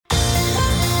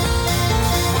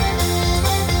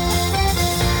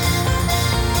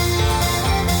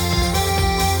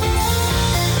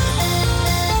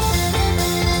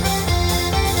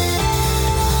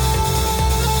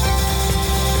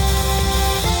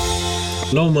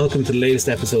Hello and welcome to the latest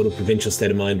episode of Provincial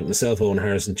State of Mind with myself, Owen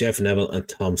Harrison, Jeff Neville and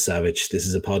Tom Savage. This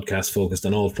is a podcast focused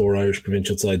on all four Irish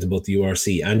provincial sides of both the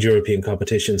URC and European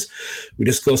competitions. We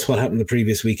discuss what happened the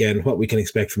previous weekend, what we can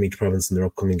expect from each province in their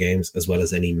upcoming games, as well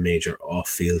as any major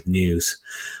off-field news.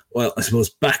 Well, I suppose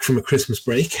back from a Christmas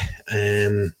break.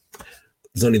 There's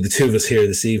only the two of us here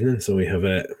this evening, so we have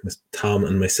Tom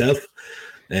and myself.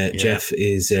 Jeff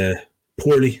is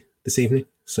poorly this evening.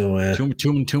 So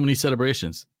too many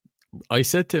celebrations. I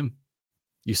said to him,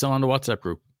 you saw on the WhatsApp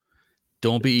group,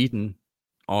 don't be eating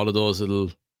all of those little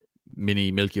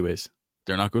mini Milky Ways.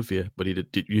 They're not good for you. But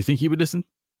did you think he would listen?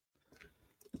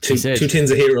 Two tins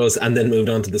of Heroes and then moved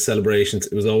on to the celebrations.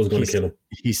 It was always going to kill him.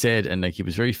 He said, and he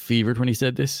was very fevered when he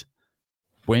said this,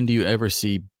 when do you ever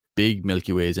see big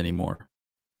Milky Ways anymore?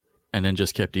 And then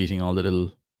just kept eating all the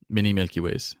little mini Milky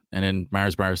Ways. And then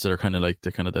Mars bars that are kind of like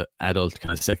the adult,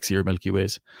 kind of sexier Milky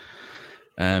Ways.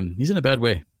 He's in a bad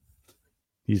way.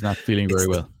 He's not feeling very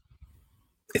well.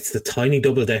 It's the tiny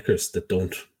double deckers that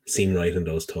don't seem right in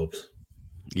those tubs.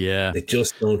 Yeah, they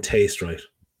just don't taste right.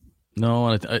 No,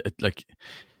 and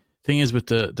thing is with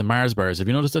the Mars bars. Have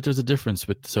you noticed that there's a difference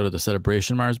with sort of the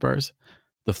celebration Mars bars,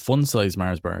 the fun size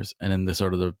Mars bars, and then the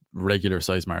sort of the regular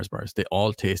size Mars bars? They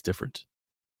all taste different.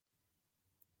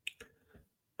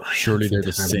 Surely they're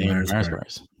the same Mars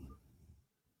bars.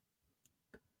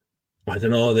 I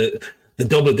don't know. The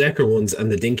double-decker ones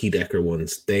and the dinky-decker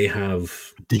ones, they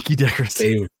have... Dinky-deckers.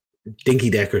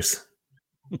 Dinky-deckers.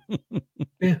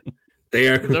 Yeah. They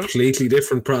are completely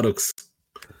different products.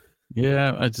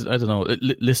 Yeah, I don't know.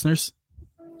 Listeners,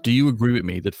 do you agree with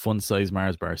me that fun-size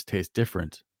Mars bars taste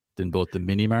different than both the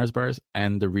mini Mars bars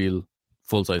and the real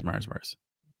full-size Mars bars?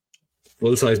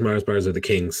 Full-size Mars bars are the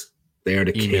kings. They are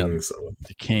the kings.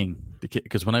 The king.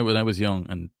 Because when I was young,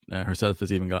 and herself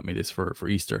has even got me this for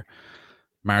Easter...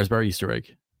 Mars bar Easter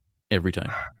egg every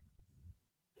time.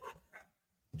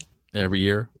 Every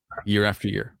year after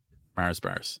year, Mars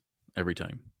bars every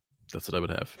time. That's what I would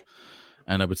have.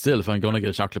 And I would still, if I'm going to get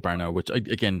a chocolate bar now, which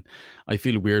I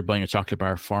feel weird buying a chocolate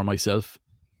bar for myself.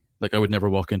 Like I would never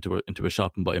walk into a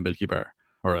shop and buy a Milky Bar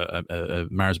or a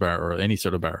Mars bar or any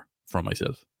sort of bar for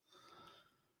myself.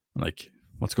 Like,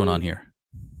 what's going on here?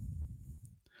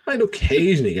 I'd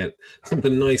occasionally get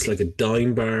something nice like a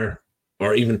dime bar.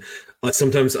 Or even,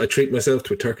 sometimes I treat myself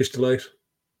to a Turkish Delight.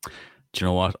 Do you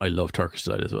know what? I love Turkish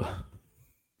Delight as well.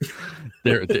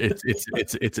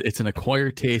 It's an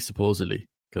acquired taste supposedly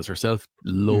because herself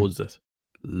loads it.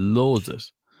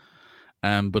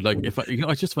 But like if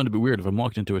I just find it a bit weird if I'm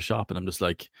walking into a shop and I'm just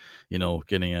like,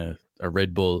 getting a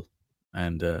Red Bull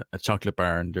and a chocolate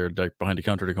bar and they're like behind the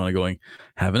counter, they're kind of going,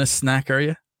 having a snack, are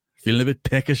you? Feeling a bit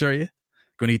peckish, are you?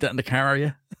 Going to eat that in the car, are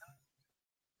you?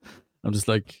 I'm just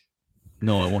like.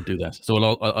 No, I won't do that. So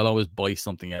I'll always buy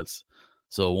something else,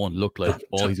 so it won't look like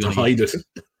he's going to hide it.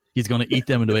 He's going to eat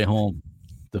them on the way home.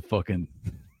 The fucking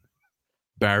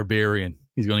barbarian.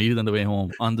 He's going to eat it on the way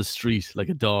home on the street like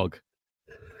a dog,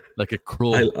 like a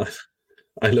crow.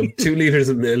 I love 2 liters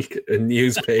of milk, a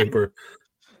newspaper,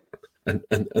 and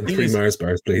 3 Mars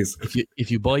bars, please.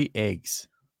 If you buy eggs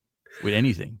with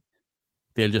anything,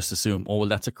 they'll just assume, oh well,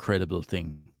 that's a credible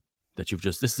thing that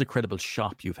this is a credible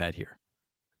shop you've had here.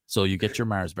 So you get your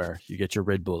Mars bar, you get your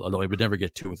Red Bull, although I would never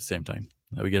get 2 at the same time.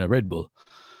 I would get a Red Bull,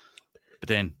 but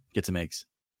then get some eggs.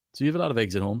 So you have a lot of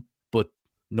eggs at home, but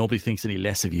nobody thinks any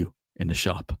less of you in the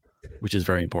shop, which is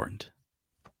very important.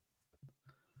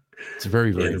 It's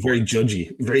very, very very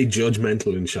judgy, very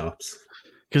judgmental in shops.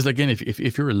 Because again,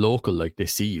 if you're a local, like they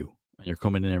see you and you're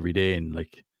coming in every day and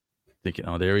like thinking,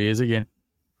 oh, there he is again.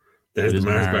 There's the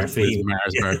Mars bar fiend.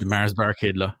 The Mars bar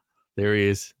kidla. There he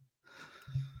is.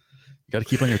 You got to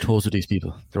keep on your toes with these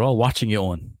people. They're all watching you,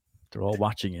 Owen. They're all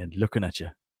watching you and looking at you.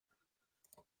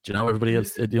 Do you know everybody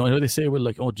else? You know they say, well,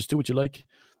 like, oh, just do what you like.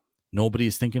 Nobody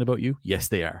is thinking about you. Yes,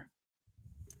 they are.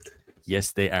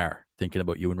 Yes, they are thinking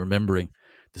about you and remembering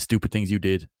the stupid things you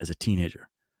did as a teenager.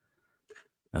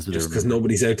 That's what just because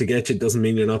nobody's out to get you doesn't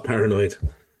mean you're not paranoid.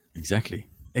 Exactly.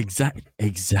 Can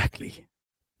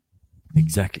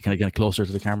I get closer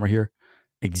to the camera here?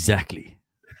 Exactly.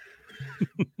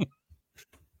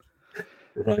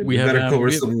 Right, we better cover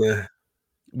some.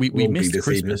 We missed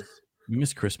Christmas. Evening. We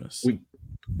missed Christmas.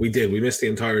 We did. We missed the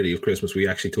entirety of Christmas. We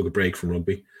actually took a break from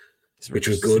rugby, which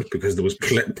was good because there was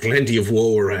plenty of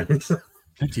woe around.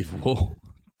 Plenty of woe.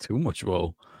 Too much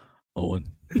woe, Owen.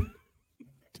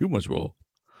 Too much woe.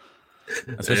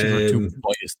 Especially for 2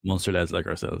 biased Munster lads like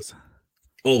ourselves.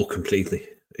 Oh, completely.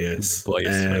 Yes.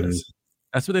 Biased.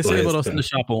 That's what they say about us in the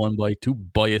shop, Owen, by 2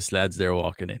 biased lads there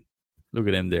walking in. Look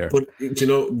at him there. But,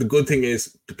 the good thing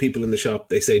is, the people in the shop,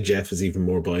 they say Jeff is even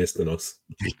more biased than us.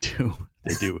 They do.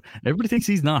 They do. Everybody thinks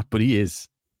he's not, but he is.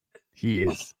 He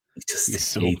is. He just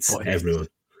He's hates so biased. everyone.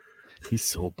 He's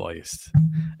so biased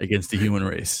against the human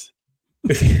race.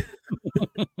 He's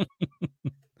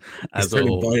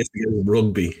fairly biased against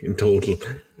rugby in total.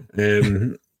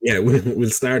 Yeah, we'll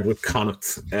start with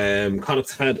Connacht.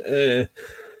 Connacht had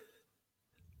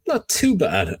not too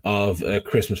bad of a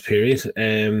Christmas period.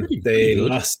 They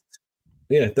lost.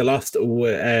 Yeah, they lost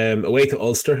away to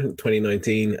Ulster in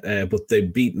 2019, but they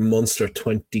beat Munster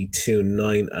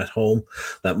 22-9 at home.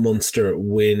 That Munster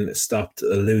win stopped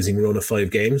a losing run of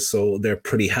 5 games, so they're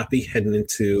pretty happy heading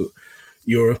into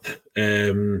Europe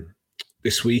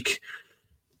this week.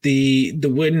 The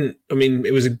win, I mean,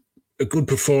 it was a good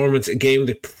performance, a game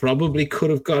that probably could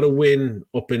have got a win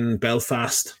up in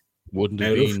Belfast. Wouldn't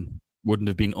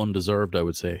have been undeserved, I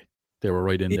would say. They were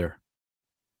right in there.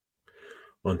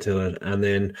 Until it, and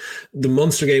then the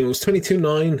Munster game, it was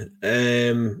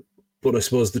 22-9, but I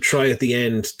suppose the try at the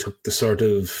end took the sort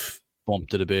of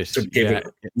bumped it a bit,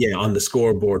 on the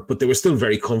scoreboard, but they were still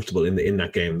very comfortable in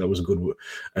that game. That was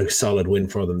a solid win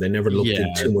for them. They never looked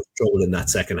in too much trouble in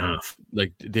that second half.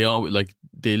 Like they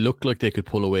looked like they could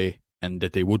pull away, and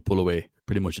that they would pull away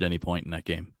pretty much at any point in that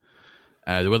game.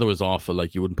 The weather was awful,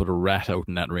 like you wouldn't put a rat out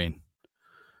in that rain,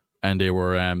 and they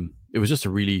were it was just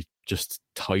a really just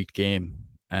tight game.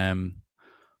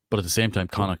 But at the same time,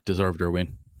 Connacht deserved their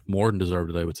win, more than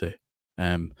deserved it, I would say.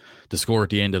 The score at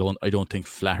the end, I don't think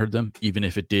flattered them, even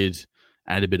if it did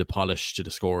add a bit of polish to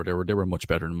the score. They were much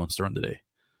better than Munster on the day.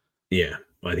 Yeah,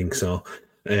 I think so.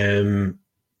 And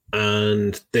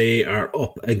they are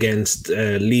up against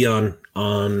Lyon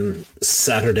on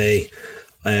Saturday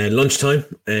lunchtime.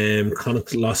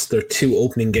 Connacht lost their 2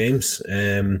 opening games.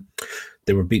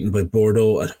 They were beaten by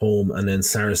Bordeaux at home and then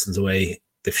Saracens away.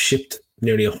 They've shipped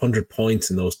nearly 100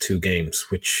 points in those 2 games,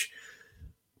 which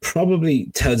probably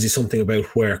tells you something about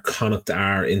where Connacht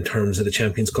are in terms of the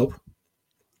Champions Cup.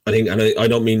 I think, and I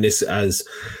don't mean this as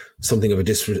something of a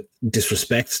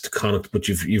disrespect to Connacht, but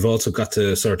you've also got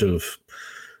to sort of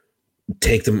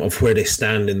take them of where they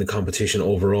stand in the competition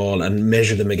overall and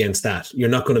measure them against that. You're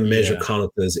not going to measure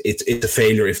Connacht as it's a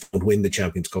failure if they don't win the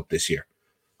Champions Cup this year.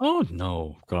 Oh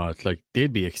no, God! Like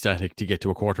they'd be ecstatic to get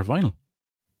to a quarterfinal.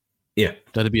 Yeah,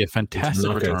 that'd be a fantastic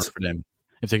return for them.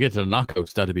 If they get to the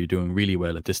knockouts, that'd be doing really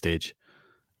well at this stage.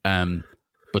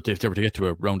 But if they were to get to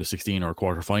a round of 16 or a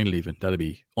quarter final, even that'd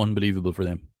be unbelievable for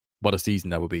them. What a season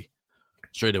that would be,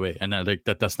 straight away. And like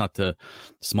that's not to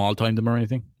small time them or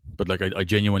anything, but like I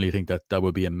genuinely think that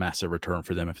would be a massive return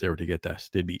for them if they were to get that.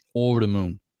 They'd be over the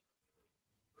moon.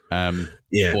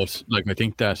 But like I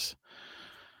think that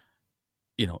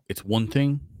it's one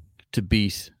thing to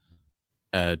beat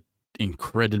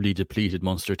incredibly depleted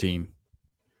Munster team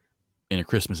in a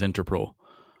Christmas Interpro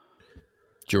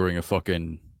during a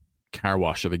fucking car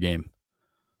wash of a game.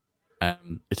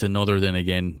 It's another then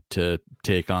again to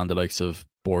take on the likes of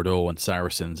Bordeaux and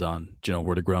Saracens on,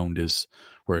 where the ground is,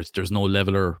 where there's no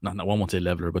leveler, I won't say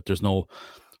leveler, but there's no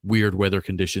weird weather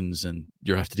conditions and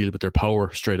you have to deal with their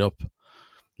power straight up.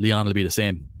 Lyon will be the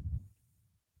same,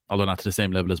 although not to the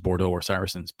same level as Bordeaux or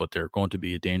Saracens, but they're going to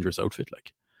be a dangerous outfit.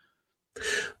 Like,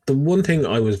 the one thing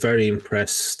I was very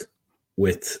impressed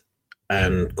with,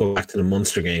 and go back to the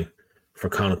Munster game for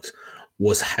Connacht,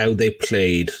 was how they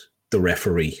played the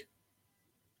referee.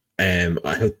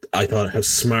 I thought how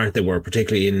smart they were,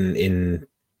 particularly in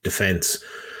defence.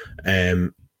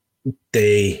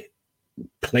 They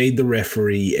played the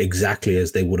referee exactly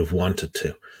as they would have wanted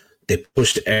to. They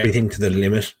pushed everything to the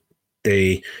limit.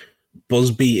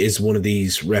 Busby is one of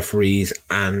these referees,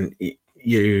 and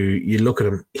you look at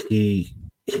him, he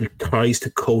tries to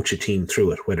coach a team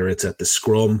through it, whether it's at the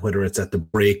scrum, whether it's at the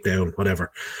breakdown,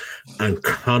 whatever. And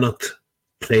Connacht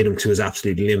played him to his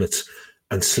absolute limits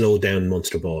and slowed down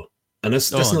Munster ball. And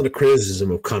that's not a criticism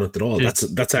of Connacht at all.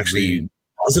 That's actually really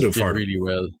positive for him. Really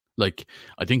well. Like,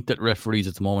 I think that referees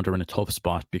at the moment are in a tough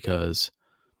spot because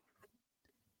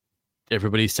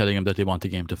everybody's telling them that they want the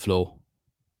game to flow.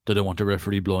 They don't want a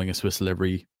referee blowing a whistle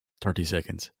every 30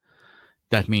 seconds.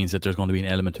 That means that there's going to be an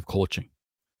element of coaching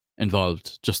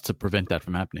involved just to prevent that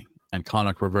from happening. And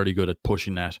Connacht were very good at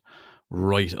pushing that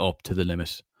right up to the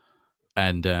limit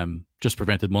and just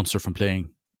prevented Munster from playing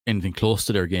anything close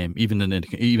to their game, even in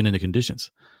the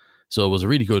conditions. So it was a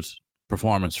really good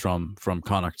performance from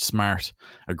Connacht. Smart,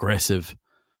 aggressive,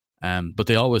 but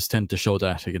they always tend to show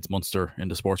that against Munster in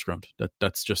the sports ground.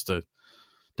 That's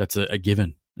a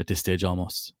given at this stage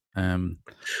almost.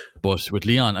 But with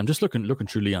Lyon, I'm just looking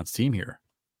through Lyon's team here.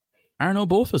 Arno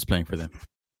Both is playing for them.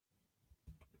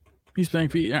 He's playing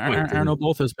for Arno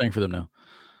Both is playing for them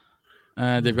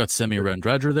now. They've got Semi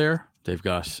Randraja there. They've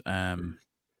got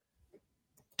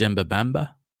Demba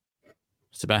Bamba,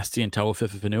 Sebastian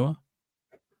Taufifenua.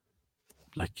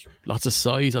 Like, lots of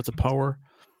size, lots of power.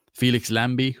 Felix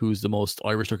Lambi, who's the most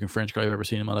Irish-looking French guy I've ever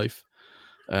seen in my life.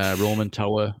 Roman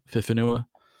Taufifenua.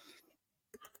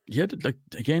 Yeah, like,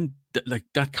 again, like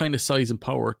that kind of size and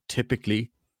power typically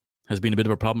has been a bit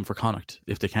of a problem for Connacht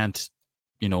if they can't,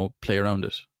 play around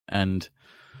it. And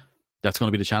that's going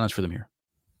to be the challenge for them here.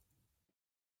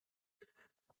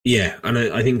 Yeah, and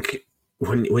I think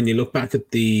when you look back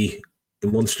at the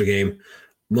Munster game,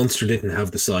 Munster didn't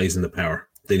have the size and the power.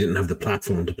 They didn't have the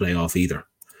platform to play off either.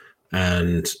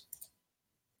 And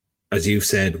as you've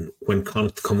said, when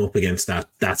Connacht come up against that,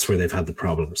 that's where they've had the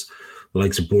problems. The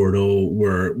likes of Bordeaux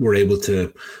were able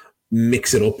to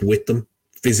mix it up with them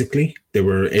physically. They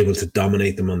were able to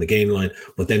dominate them on the gain line,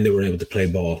 but then they were able to play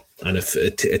ball. And if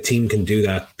a team can do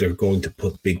that, they're going to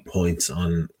put big points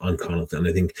on Connacht. And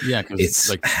I think it's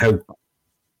like how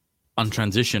on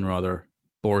transition, rather,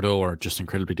 Bordeaux are just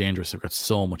incredibly dangerous. They've got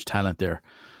so much talent there.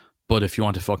 But if you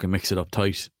want to fucking mix it up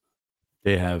tight,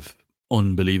 they have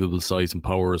unbelievable size and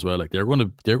power as well. Like, they're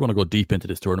going to go deep into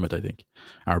this tournament, I think,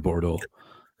 are Bordeaux.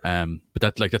 But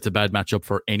that's a bad matchup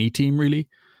for any team, really.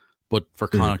 But for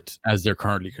Connacht, as they're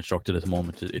currently constructed at the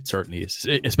moment, it certainly is,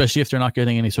 especially if they're not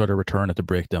getting any sort of return at the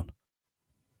breakdown.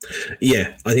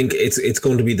 Yeah, I think it's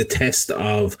going to be the test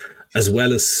of, as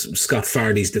well as Scott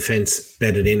Fardy's defence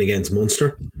bedded in against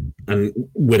Munster, and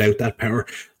without that power,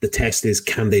 the test is,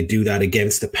 can they do that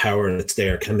against the power that's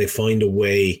there? Can they find a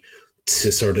way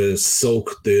to sort of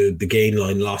soak the gain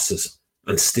line losses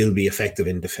and still be effective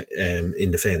in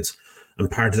defence? And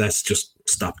part of that's just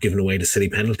stop giving away the silly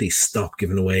penalties, stop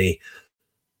giving away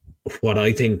what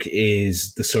I think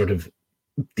is the sort of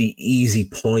the easy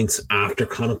points after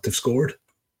Connacht have scored.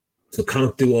 So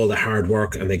Connacht do all the hard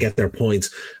work and they get their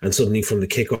points, and suddenly from the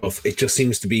kickoff, it just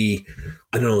seems to be,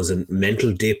 I don't know, as a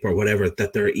mental dip or whatever,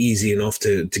 that they're easy enough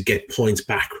to get points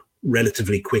back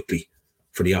relatively quickly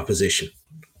for the opposition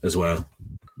as well.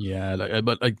 Yeah,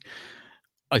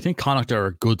 I think Connacht are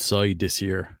a good side this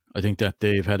year. I think that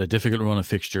they've had a difficult run of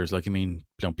fixtures. Like,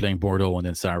 playing Bordeaux and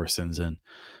then Saracens and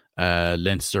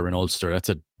Leinster and Ulster. That's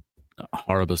a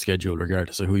horrible schedule,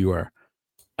 regardless of who you are.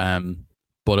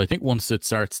 But I think once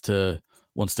the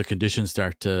conditions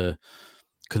start to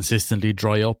consistently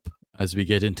dry up as we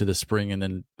get into the spring and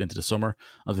then into the summer,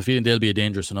 I have a feeling they'll be a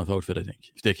dangerous enough outfit. I think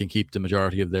if they can keep the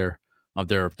majority of their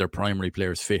primary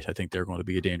players fit, I think they're going to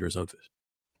be a dangerous outfit.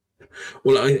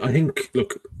 Well, I think,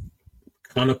 look,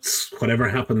 Connacht, whatever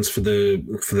happens for the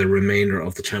remainder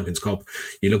of the Champions Cup,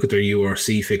 you look at their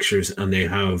URC fixtures and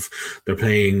they're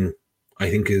playing, I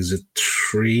think,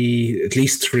 at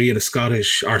least three of the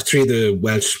Scottish or three of the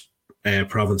Welsh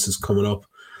provinces coming up,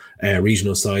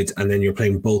 regional sides, and then you're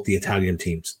playing both the Italian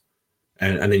teams.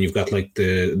 And then you've got like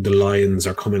the Lions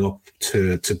are coming up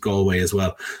to Galway as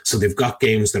well. So they've got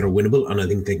games that are winnable, and I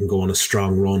think they can go on a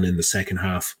strong run in the second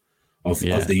half of the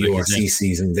URC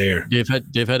season there.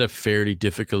 They've had a fairly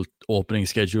difficult opening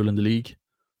schedule in the league,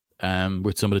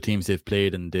 with some of the teams they've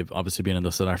played, and they've obviously been in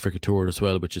the South Africa tour as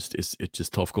well, which is it's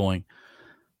just tough going.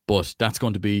 But that's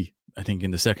going to be, I think, in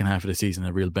the second half of the season,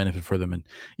 a real benefit for them. And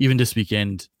even this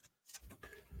weekend,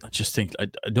 I just think I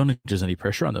don't think there's any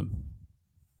pressure on them.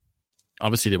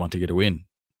 Obviously, they want to get a win.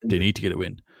 They need to get a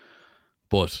win.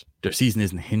 But their season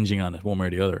isn't hinging on it one way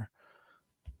or the other.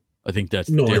 I think that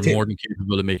they're more than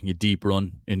capable of making a deep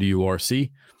run in the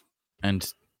URC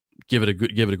and give it a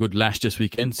good lash this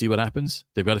weekend, see what happens.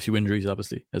 They've got a few injuries,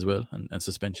 obviously, as well, and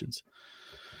suspensions.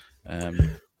 I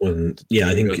think,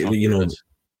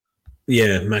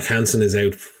 Mac Hansen is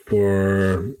out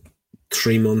for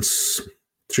 3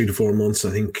 to 4 months,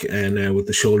 I think, now with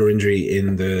the shoulder injury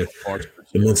in the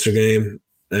Munster game.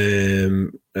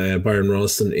 Byron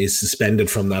Ralston is suspended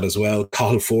from that as well.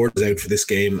 Cathal Ford is out for this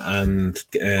game, and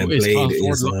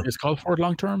is Cathal Ford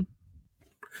long term?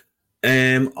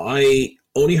 I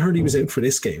only heard he was out for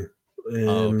this game.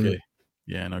 Okay,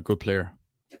 yeah, no, good player.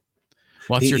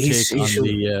 What's your take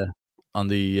on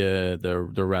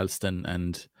the Ralston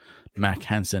and Mac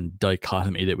Hansen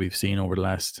dichotomy that we've seen over the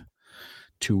last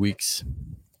 2 weeks?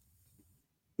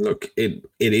 Look, it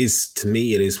is, to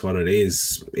me, it is what it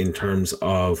is in terms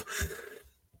of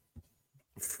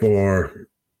for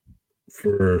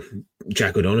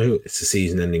Jack O'Donoghue, it's a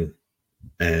season-ending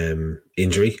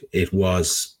injury. It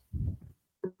was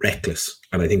reckless,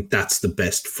 and I think that's the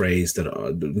best phrase,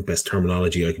 the best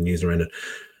terminology I can use around it.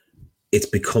 It's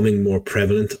becoming more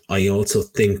prevalent. I also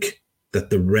think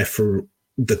that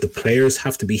the players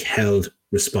have to be held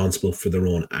responsible for their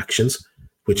own actions,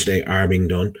 which they are being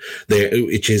done,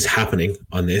 which is happening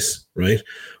on this, right?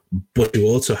 But you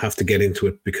also have to get into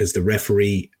it because the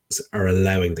referees are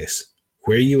allowing this.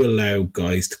 where you allow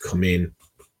guys to come in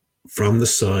from the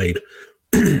side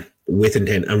with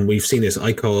intent, and we've seen this.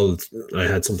 I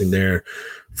had something there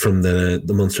from the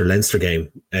Munster-Leinster game.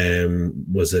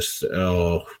 Was it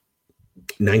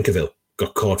Nankiville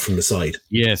got caught from the side?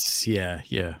 Yes, yeah.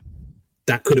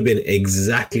 That could have been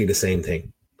exactly the same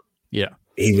thing. Yeah.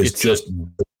 He was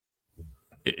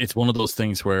it's one of those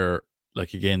things where,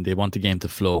 like, again, they want the game to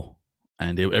flow,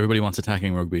 and everybody wants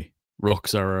attacking rugby.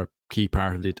 Rucks are a key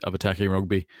part of attacking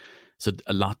rugby, so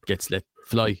a lot gets let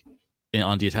fly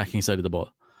on the attacking side of the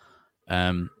ball.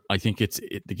 I think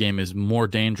the game is more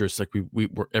dangerous. Like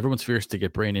everyone's fierce to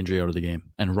get brain injury out of the game,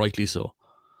 and rightly so.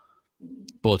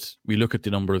 But we look at the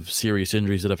number of serious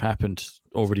injuries that have happened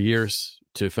over the years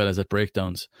to fellas at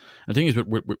breakdowns. And the thing is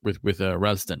with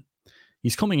Ralston,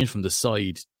 he's coming in from the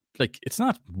side. Like, it's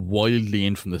not wildly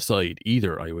in from the side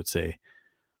either, I would say.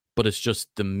 But it's just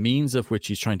the means of which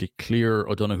he's trying to clear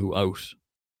O'Donoghue out.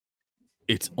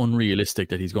 It's unrealistic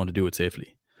that he's going to do it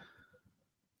safely.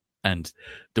 And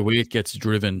the way it gets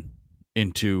driven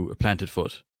into a planted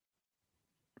foot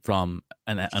from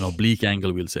an oblique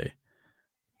angle, we'll say.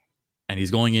 And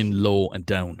he's going in low and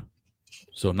down.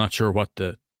 So I'm not sure what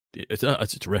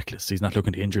it's reckless. He's not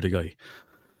looking to injure the guy.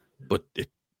 But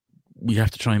we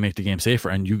have to try and make the game safer.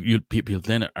 And you people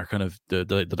then are kind of the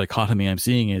dichotomy I'm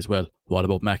seeing is, well, what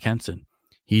about Mac Hansen?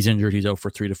 He's injured. He's out for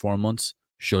 3 to 4 months.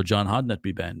 Should John Hodnett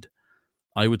be banned?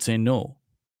 I would say no,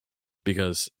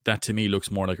 because that to me looks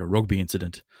more like a rugby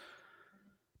incident.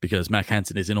 Because Mac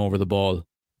Hansen is in over the ball,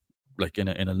 like in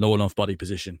a low enough body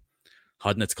position.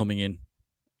 Hodnett's coming in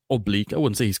oblique. I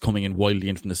wouldn't say he's coming in wildly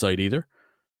in from the side either.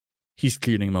 He's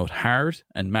clearing him out hard,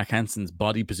 and Mac Hansen's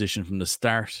body position from the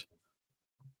start,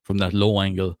 from that low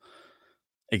angle,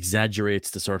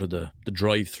 exaggerates the sort of the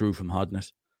drive through from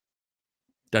Hodnett.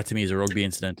 That to me is a rugby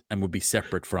incident and would be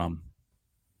separate from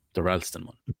the Ralston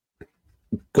one.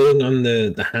 Going on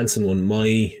the Hansen one,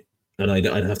 I'd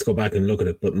have to go back and look at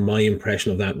it, but my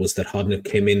impression of that was that Hodnett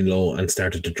came in low and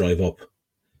started to drive up.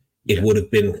 It would have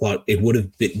been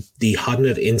the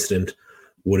Hodnett incident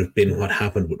would have been what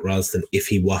happened with Ralston if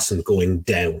he wasn't going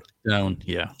down.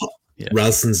 Yeah.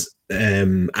 Ralston's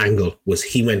angle was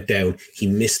he went down, he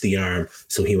missed the arm,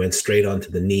 so he went straight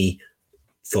onto the knee,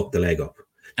 fucked the leg up.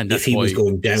 And if he was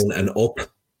going down and up,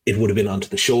 it would have been onto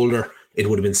the shoulder. It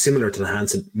would have been similar to the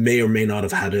Hansen. May or may not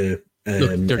have had there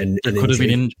could have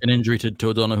been an injury to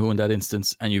O'Donoghue in that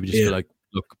instance, and you would just be like,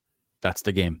 look, that's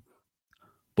the game.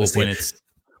 But when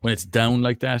it's down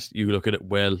like that, you look at it,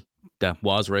 well, that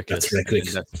was reckless.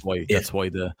 That's why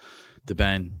the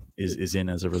ban is in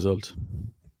as a result.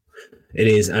 It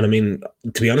is. And I mean,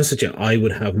 to be honest with you, I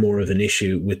would have more of an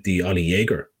issue with the Ollie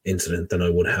Jaeger incident than I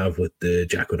would have with the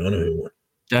Jack O'Donoghue one.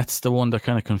 That's the one that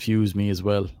kind of confused me as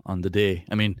well on the day.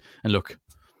 I mean, and look,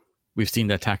 we've seen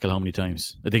that tackle how many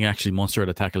times? I think actually Munster had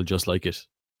a tackle just like it.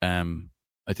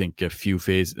 I think a few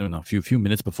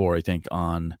minutes before, I think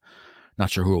on, not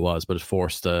sure who it was, but it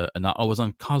forced, I was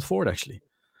on Carl Ford actually,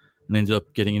 and ended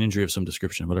up getting an injury of some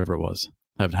description, whatever it was.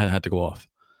 I had to go off.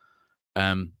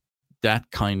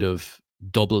 That kind of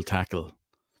double tackle,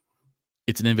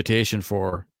 it's an invitation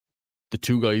for the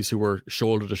two guys who were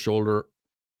shoulder to shoulder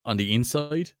on the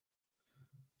inside,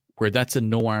 where that's a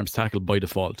no arms tackle by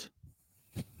default.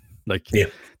 Like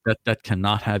that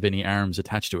cannot have any arms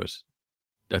attached to it.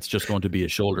 That's just going to be a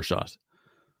shoulder shot,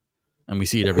 and we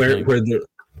see it every time.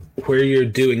 Where you're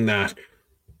doing that,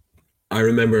 I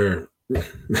remember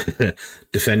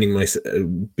defending myself,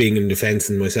 being in defense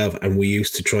in myself, and we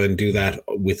used to try and do that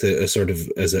with a sort of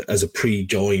as a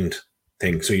pre-joined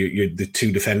thing. So you're the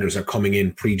two defenders are coming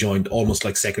in pre-joined, almost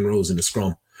like second rows in a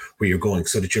scrum, where you're going,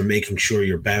 so that you're making sure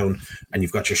you're bound and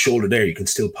you've got your shoulder there. You can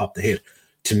still pop the hit.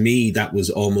 To me, that was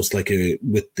almost like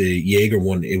with the Jaeger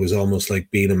one, it was almost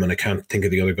like Beanham, and I can't think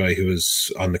of the other guy who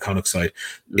was on the Connacht side.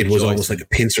 It was almost like a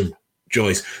pincer.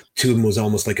 Joyce, to him was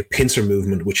almost like a pincer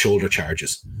movement with shoulder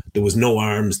charges. There was no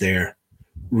arms there.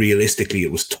 Realistically,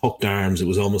 it was tucked arms. It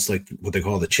was almost like what they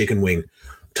call the chicken wing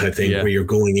type thing, where you're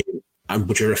going in,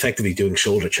 but you're effectively doing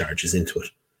shoulder charges into it.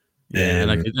 Yeah,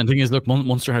 and the thing is, look,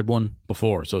 Munster had one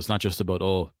before, so it's not just about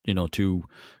two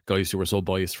guys who were so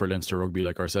biased for Leinster rugby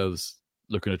like ourselves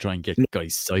looking to try and get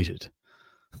guys cited.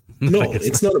 No,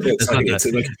 it's not about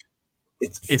citing.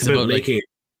 It's about making.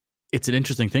 It's an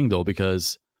interesting thing though,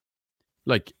 because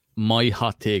like my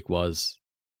hot take was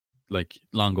like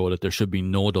long ago that there should be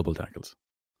no double tackles,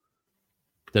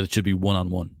 that it should be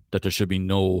 1-on-1, that there should be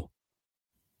no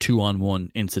 2-on-1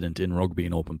 incident in rugby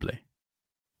in open play.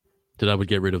 That would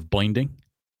get rid of binding,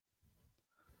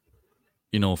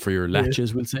 for your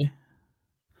latches, we'll say,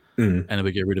 and it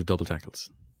would get rid of double tackles.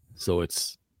 So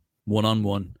it's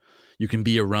 1-on-1. You can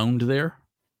be around there,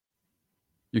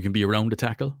 You can be around the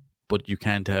tackle, but you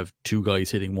can't have two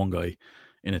guys hitting one guy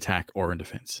in attack or in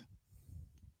defense.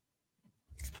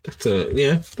 So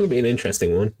it'll be an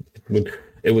interesting one.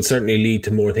 It would certainly lead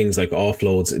to more things like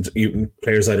offloads.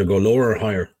 Players either go lower or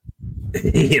higher.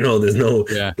 There's no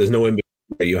in between.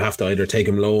 You have to either take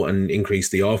them low and increase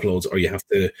the offloads, or you have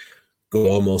to go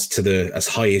almost to as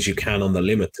high as you can on the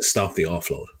limit to stop the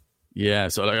offload. Yeah,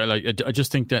 so I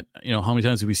just think that, how many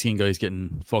times have we seen guys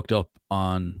getting fucked up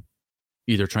on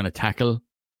either trying to tackle,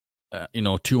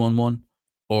 2-on-1,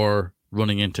 or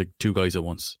running into two guys at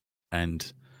once,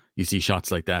 and you see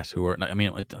shots like that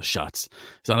shots.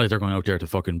 It's not like they're going out there to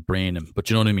fucking brain him, but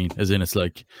you know what I mean? As in, it's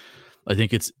like, I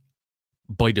think it's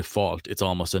by default, it's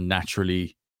almost a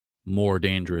naturally more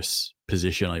dangerous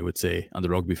position, I would say, on the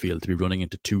rugby field to be running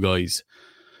into two guys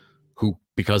who,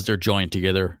 because they're joined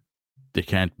together, they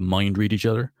can't mind read each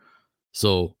other.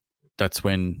 So that's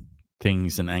when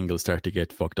things and angles start to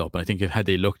get fucked up. And I think had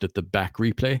they looked at the back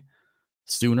replay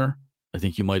sooner, I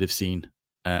think you might have seen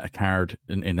a card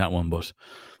in that one. But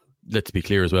let's be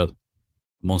clear as well,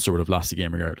 Munster would have lost the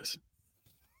game regardless.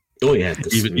 Oh yeah,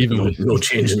 even no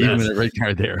change in that. Even with a red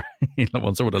card there,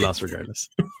 Munster would have lost regardless.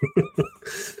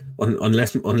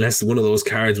 Unless one of those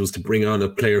cards was to bring on a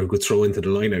player who could throw into the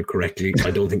line out correctly, I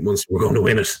don't think Munster were going to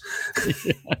win it.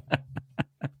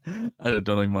 I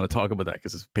don't even want to talk about that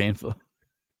because it's painful.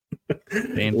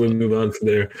 We'll move on from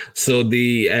there. So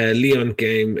the Leon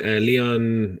game,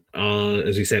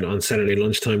 as we said, on Saturday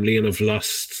lunchtime, Leon have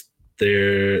lost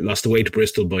away to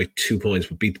Bristol by 2 points,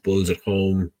 but beat the Bulls at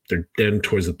home. They're down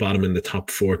towards the bottom in the top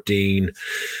 14.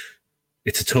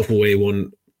 It's a tough away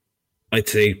one. I'd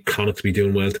say Connacht be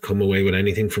doing well to come away with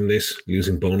anything from this.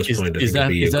 Losing bonus point, I think would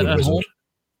be a good result.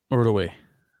 Or away?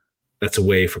 That's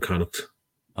away for Connacht.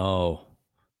 Oh,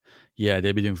 yeah,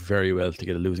 they'd be doing very well to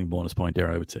get a losing bonus point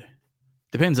there, I would say.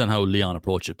 Depends on how Leon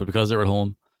approach it, but because they're at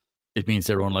home, it means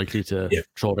they're unlikely to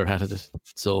throw their hat at it.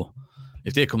 So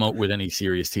if they come out with any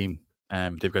serious team,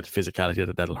 they've got the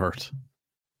physicality that'll hurt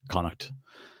Connacht.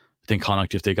 I think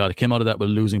Connacht, if they came out of that with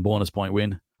a losing bonus point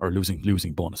win, or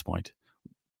losing bonus point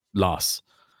loss,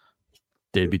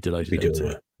 they'd be delighted.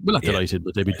 Well, not delighted,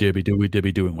 but they'd be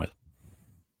doing well.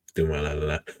 Doing well out of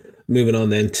that. Moving on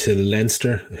then to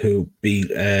Leinster, who beat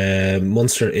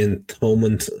Munster in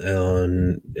Thomond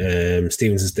on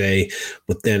Stevenson's Day,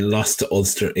 but then lost to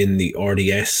Ulster in the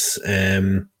RDS.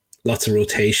 Lots of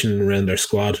rotation around their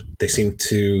squad. They seem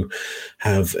to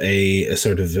have a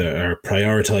sort of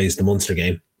prioritised the Munster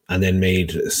game and then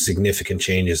made significant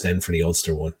changes then for the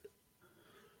Ulster one.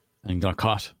 And got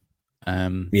caught.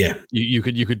 You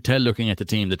could tell looking at the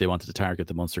team that they wanted to target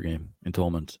the Munster game in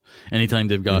Thomond. Anytime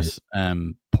they've got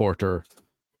Porter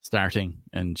starting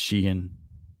and Sheehan,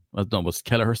 was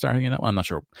Kelleher starting in that one? I'm not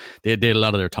sure. They had a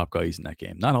lot of their top guys in that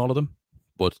game. Not all of them,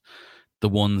 but the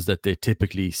ones that they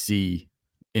typically see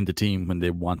in the team when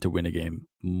they want to win a game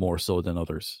more so than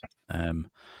others.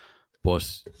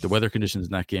 But the weather conditions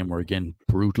in that game were again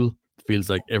brutal. It feels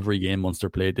like every game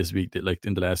Munster played this week, like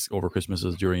in the last over Christmas,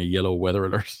 was during a yellow weather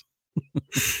alert.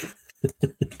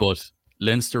 But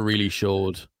Leinster really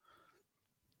showed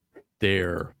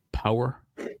their power,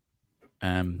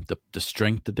 the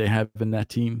strength that they have in that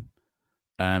team,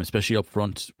 especially up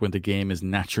front when the game is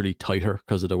naturally tighter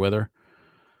because of the weather.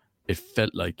 It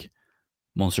felt like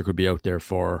Munster could be out there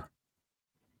for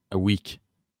a week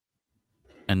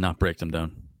and not break them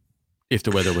down if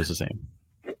the weather was the same.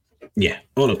 Yeah.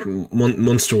 Oh, look,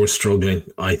 Munster was struggling.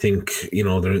 I think,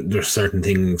 there's certain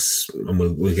things, and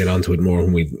we'll get onto it more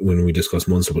when we discuss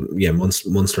Munster, but yeah,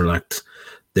 Munster lacked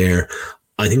there.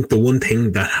 I think the one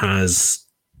thing that has,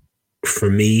 for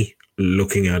me,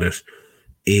 looking at it,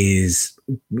 is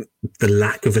the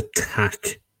lack of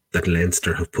attack that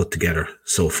Leinster have put together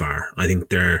so far. I think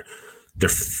their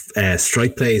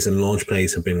strike plays and launch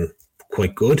plays have been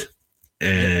quite good.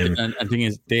 And the thing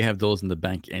is, they have those in the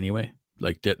bank anyway.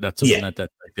 Like that's something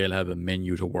that they'll have a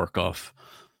menu to work off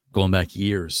going back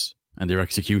years, and their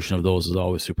execution of those is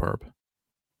always superb.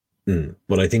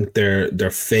 But I think their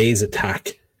phase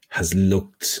attack has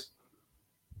looked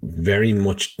very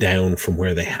much down from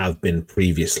where they have been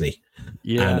previously.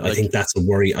 Yeah, and I think that's a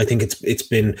worry. I think it's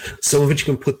been, some of it you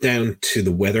can put down to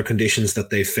the weather conditions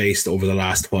that they've faced over the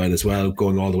last while as well,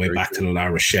 going all the way back to the La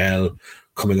Rochelle,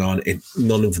 coming on.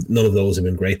 None of those have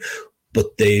been great. But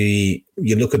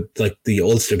you look at like the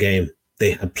Ulster game,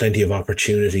 they had plenty of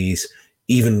opportunities,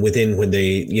 even within when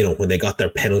they got their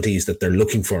penalties that they're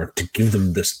looking for to give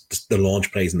them the launch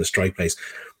plays and the strike plays.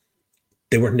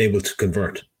 They weren't able to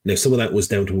convert. Now, some of that was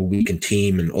down to a weakened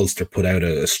team, and Ulster put out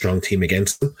a strong team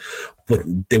against them, but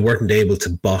they weren't able to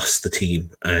boss the team,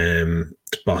 to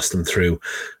boss them through.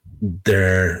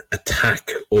 their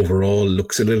attack overall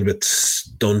looks a little bit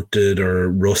stunted or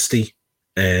rusty,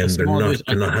 and they're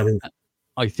not having.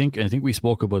 I think we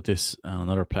spoke about this on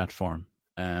another platform.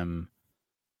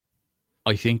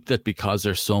 I think that because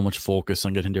there's so much focus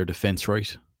on getting their defense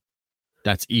right,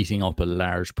 that's eating up a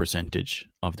large percentage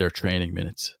of their training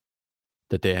minutes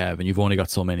that they have, and you've only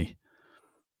got so many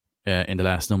in the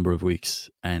last number of weeks.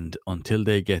 And until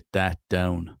they get that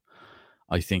down,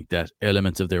 I think that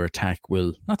elements of their attack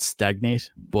will not stagnate,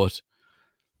 but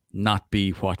not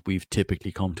be what we've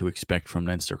typically come to expect from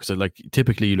Leinster. Because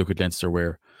typically you look at Leinster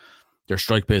where their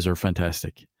strike plays are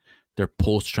fantastic. Their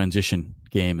post-transition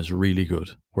game is really good,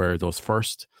 where those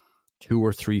first 2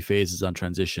 or 3 phases on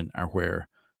transition are where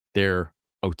they're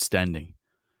outstanding.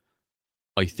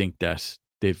 I think that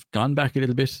they've gone back a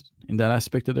little bit in that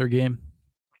aspect of their game.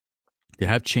 They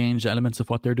have changed elements of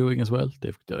what they're doing as well.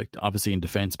 They've obviously in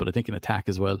defense, but I think in attack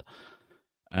as well.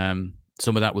 Some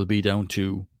of that will be down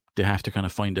to they have to kind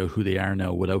of find out who they are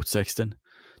now without Sexton.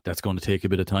 That's going to take a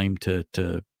bit of time to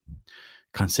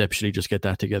conceptually just get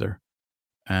that together.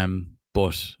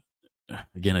 But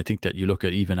again, I think that you look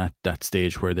at even at that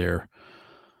stage where they're,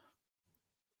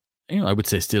 I would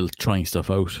say still trying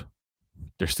stuff out.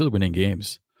 They're still winning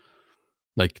games.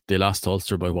 Like they lost to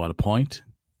Ulster by what, a point?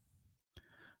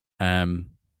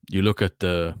 You look at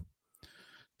their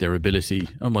ability,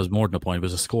 almost more than a point. It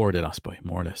was a score they lost by,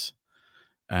 more or less.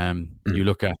 You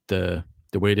look at the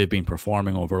way they've been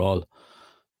performing overall,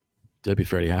 they'll be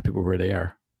fairly happy with where they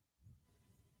are.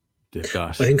 They've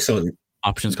got, I think so,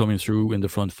 options coming through in the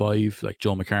front 5. Like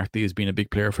Joe McCarthy has been a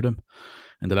big player for them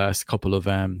in the last couple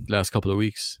of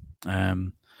weeks.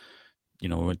 When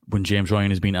James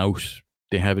Ryan has been out,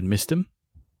 they haven't missed him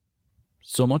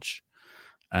so much.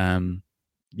 I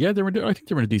think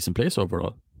they're in a decent place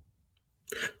overall.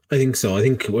 I think so. I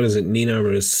think,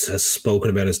 Nienaber has spoken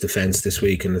about his defence this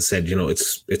week and has said,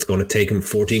 it's going to take him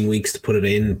 14 weeks to put it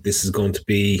in. This is going to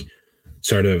be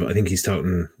sort of, I think he's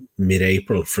talking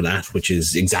mid-April for that, which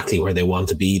is exactly where they want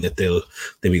to be, that they'll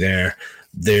be there.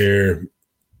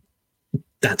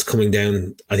 That's coming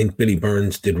down. I think Billy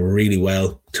Burns did really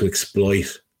well to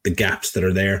exploit the gaps that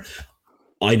are there.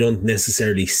 I don't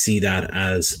necessarily see that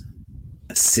as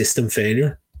a system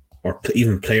failure or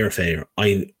even player failure.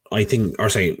 I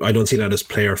don't see that as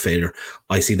player failure.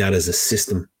 I see that as a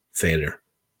system failure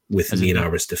with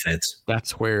Nienaber's defence.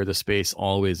 That's where the space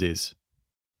always is.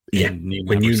 Yeah,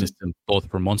 when you system, both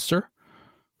for Munster,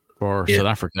 for South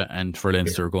Africa, and for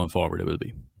Leinster going forward, it will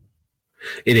be.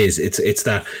 It is. It's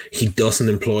that he doesn't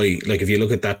employ, like if you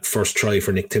look at that first try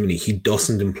for Nick Timoney, he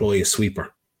doesn't employ a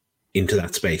sweeper into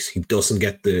that space. He doesn't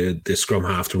get the scrum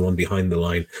half to run behind the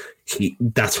line.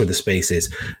 That's where the space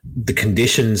is. The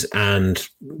conditions and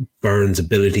Burns'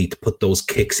 ability to put those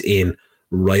kicks in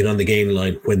right on the game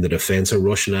line when the defence are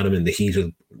rushing at him in the heat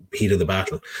of the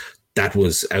battle, that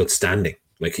was outstanding.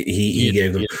 Like he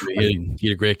gave them. He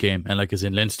had a great game, and like as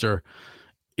in Leinster,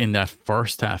 in that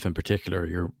first half in particular,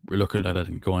 you're looking at it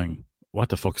and going, "What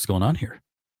the fuck is going on here?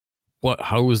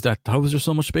 How was that? How was there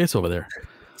so much space over there?"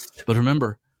 But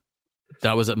remember,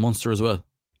 that was at Munster as well.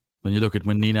 When you look at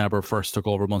when Nienaber first took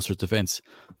over Munster's defence,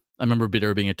 I remember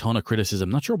there being a ton of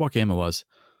criticism. Not sure what game it was,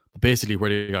 but basically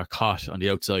where they got caught on the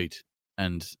outside,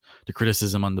 and the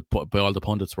criticism by all the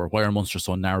pundits were, "Why are Munster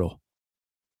so narrow?"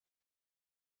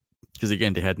 Because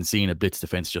again, they hadn't seen a blitz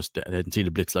defence they hadn't seen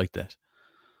a blitz like that.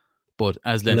 But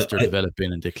as Leinster develop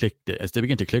in and as they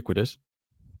begin to click with it,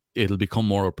 it'll become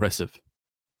more oppressive.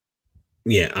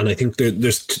 Yeah, and I think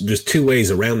there's 2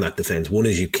 ways around that defence. One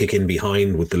is you kick in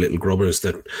behind with the little grubbers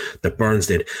that Burns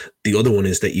did. The other one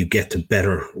is that you get to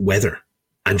better weather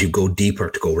and you go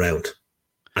deeper to go round.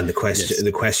 And the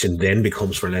question then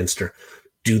becomes for Leinster,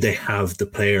 do they have the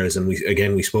players? And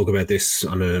we spoke about this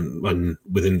on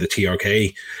within the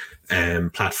TRK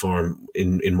platform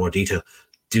in more detail.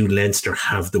 Do Leinster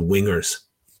have the wingers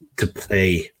to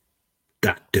play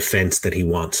that defence that he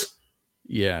wants?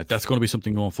 Yeah, that's going to be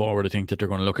something going forward. I think that they're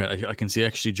going to look at. I can see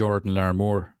actually Jordan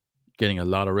Larmour getting a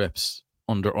lot of reps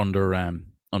under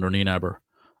Nienaber,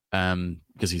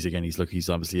 because he's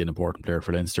obviously an important player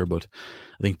for Leinster. But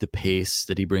I think the pace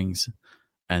that he brings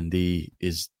and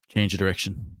is change of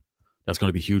direction, that's going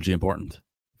to be hugely important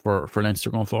for Leinster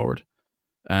going forward.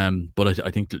 But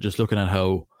I think that just looking at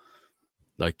how,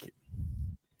 like,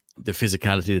 the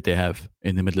physicality that they have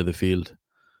in the middle of the field,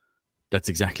 that's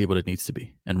exactly what it needs to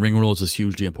be. And Ringrose is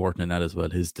hugely important in that as well.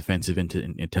 His defensive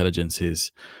intelligence,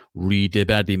 they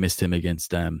badly missed him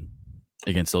against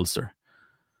Ulster.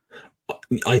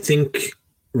 I think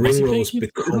Ringrose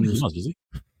becomes. Was he?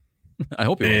 I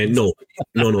hope he wasn't.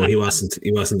 No, he wasn't.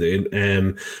 He wasn't.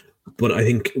 But I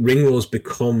think Ringrose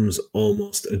becomes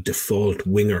almost a default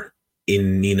winger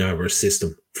in Nienaber's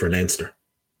system for Leinster.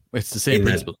 It's the same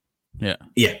principle. Yeah.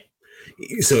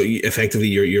 So effectively,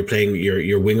 you're playing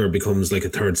your winger becomes like a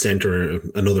third center,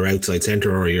 another outside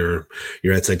center, or your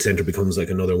outside center becomes like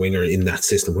another winger in that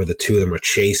system where the two of them are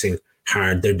chasing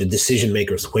hard. They're the decision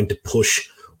makers when to push,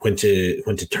 when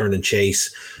to turn and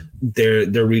chase. They're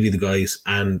really the guys.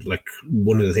 And like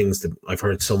one of the things that I've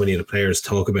heard so many of the players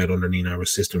talk about under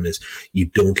Nienaber's system is you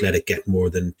don't let it get more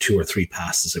than 2 or 3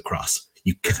 passes across.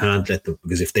 You can't let them,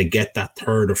 because if they get that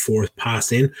third or fourth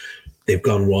pass in, they've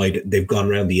gone wide, they've gone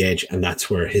around the edge, and that's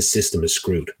where his system is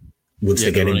screwed. Once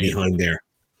they get in behind there.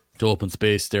 To open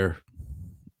space, they're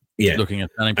looking at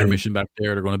planning permission back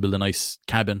there. They're going to build a nice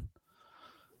cabin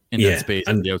in that space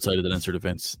on the outside of the Leinster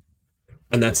defence.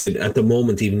 And that's it. At the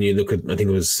moment, even you look at, I think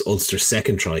it was Ulster's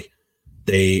second try,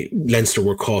 Leinster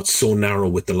were caught so narrow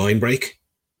with the line break.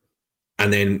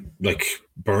 And then, like,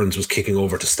 Burns was kicking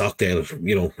over to Stockdale,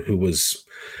 who was,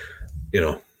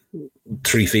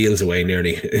 3 fields away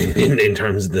nearly in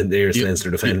terms of the nearest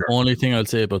Leinster defender. The only thing I'll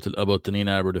say about the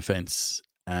Nienaber defence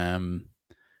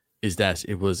is that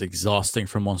it was exhausting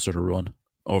for Munster to run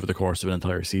over the course of an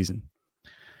entire season.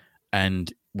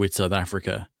 And with South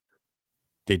Africa,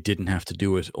 they didn't have to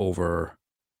do it over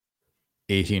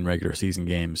 18 regular season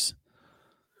games.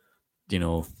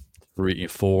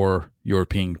 4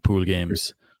 European pool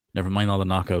games, never mind all the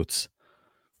knockouts.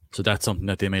 So that's something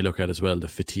that they may look at as well, the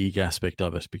fatigue aspect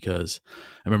of it, because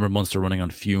I remember Munster running on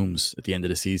fumes at the end of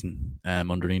the season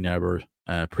under Nienaber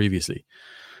previously.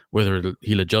 Whether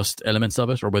he'll adjust elements of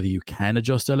it or whether you can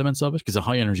adjust elements of it, because a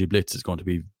high energy blitz is going to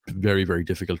be very, very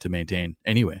difficult to maintain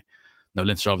anyway. Now,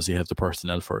 Leinster obviously have the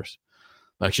personnel for it.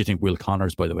 I actually think Will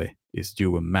Connors, by the way, is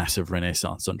due a massive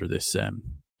renaissance under this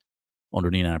under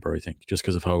Nienaber, I think, just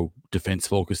because of how defence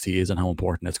focused he is and how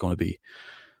important that's going to be.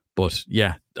 But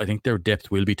yeah, I think their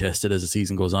depth will be tested as the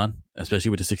season goes on, especially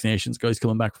with the Six Nations guys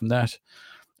coming back from that.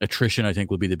 Attrition, I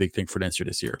think, will be the big thing for Leinster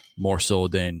this year, more so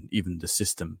than even the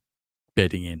system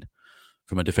bedding in.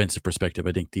 From a defensive perspective,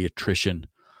 I think the attrition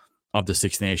of the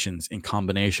Six Nations in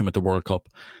combination with the World Cup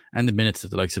and the minutes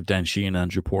that the likes of Dan Sheehan and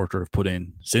Andrew Porter have put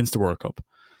in since the World Cup,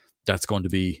 that's going to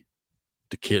be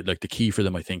the key for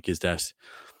them, I think, is that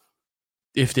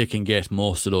if they can get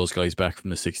most of those guys back from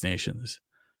the Six Nations,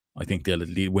 I think they'll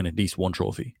win at least 1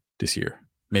 trophy this year,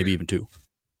 maybe even 2.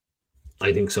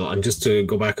 I think so. And just to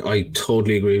go back, I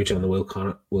totally agree with you on the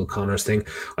Will Connors thing.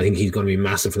 I think he's going to be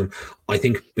massive for them. I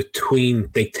think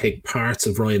they take parts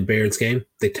of Ryan Baird's game,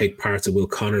 they take parts of Will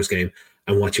Connors' game,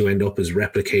 and what you end up is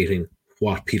replicating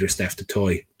what Peter Steph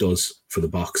Toy does for the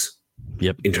box.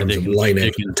 Yep. In terms of line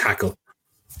out and tackle.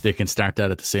 They can start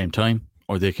that at the same time,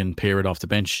 or they can pair it off the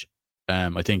bench.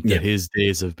 I think that his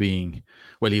days of being,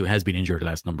 well, he has been injured the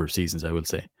last number of seasons, I will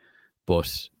say,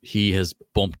 but he has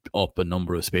bumped up a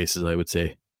number of spaces, I would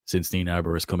say, since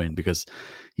Nienaber has come in, because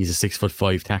he's a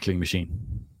 6'5" tackling machine.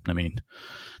 I mean,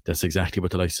 that's exactly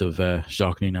what the likes of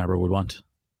Jacques Nienaber would want.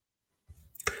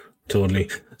 Totally.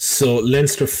 So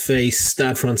Leinster face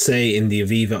Stade Francais in the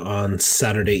Aviva on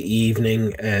Saturday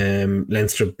evening.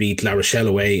 Leinster beat La Rochelle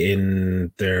away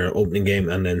in their opening game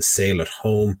and then Sale at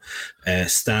home.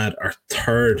 Stade are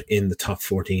third in the top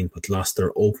 14, but lost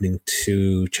their opening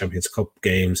 2 Champions Cup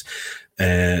games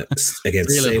against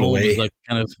Sale away.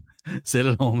 Sale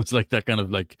at home is like that kind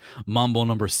of like Mambo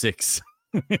number 6.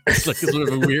 It's like a sort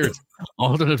of a weird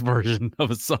alternate version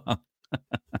of a song.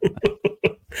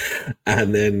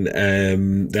 And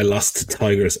then they lost to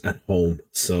Tigers at home.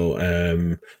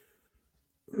 So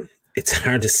it's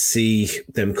hard to see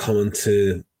them coming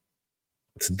to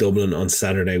Dublin on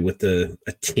Saturday with a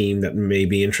team that may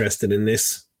be interested in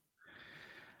this.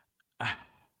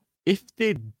 If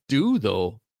they do,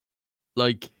 though,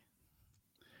 like,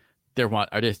 they're what?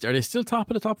 Are they still top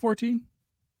of the top 14?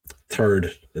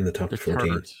 Third in the top 14.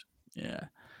 Third. Yeah.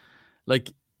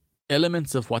 Like,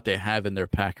 elements of what they have in their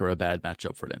pack are a bad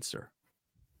matchup for Leinster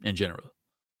in general.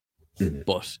 Mm-hmm.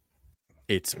 But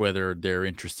it's whether they're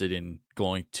interested in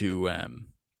going to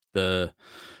the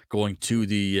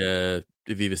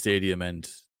Aviva Stadium and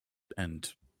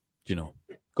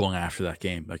going after that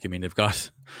game. Like, I mean, they've got,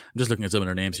 I'm just looking at some of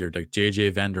their names here, like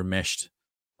JJ van der Mesht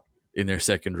in their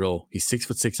second row. He's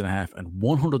 6'6.5" and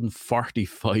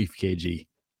 145 kg.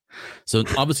 So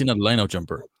obviously not a line-out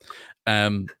jumper.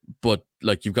 But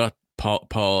like, you've got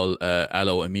Paul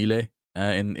Alo Emile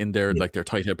in their like their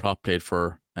tight head prop, played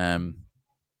for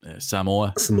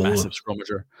Samoa, massive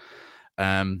scrummager.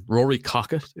 Rory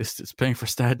Cockett is playing for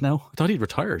Stade now. I thought he'd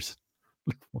retired.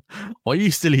 Why are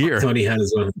you still here? I thought he had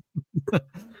as well.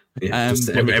 Yeah,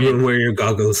 everyone wear your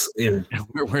goggles. Yeah,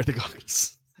 wear the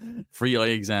goggles. free eye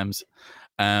exams.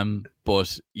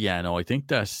 But yeah, no, I think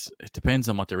that it depends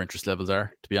on what their interest levels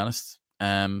are, to be honest.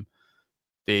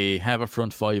 They have a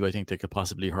front five. I think they could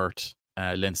possibly hurt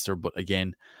Leinster, but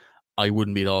again, I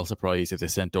wouldn't be at all surprised if they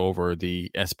sent over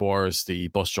the Espoirs, the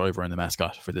bus driver, and the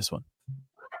mascot for this one.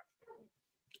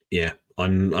 Yeah,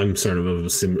 I'm sort of a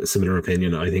similar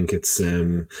opinion. I think it's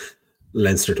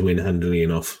Leinster to win handily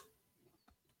enough.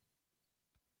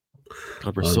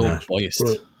 God, we're so biased.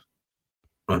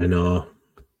 I know.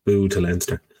 Boo to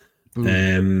Leinster.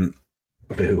 Boo.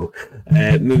 Boo.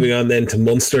 Moving on then to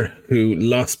Munster, who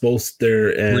lost both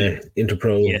their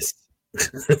Interpro. Yes.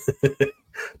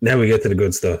 Now we get to the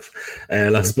good stuff.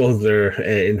 Lost both their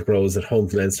Interpros at home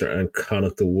to Leinster and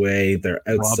Connacht away. They're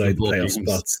outside the playoff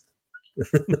spots.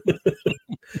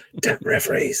 Damn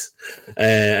referees.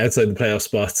 Outside the playoff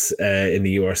spots in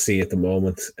the URC at the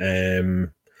moment.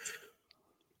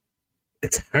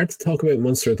 It's hard to talk about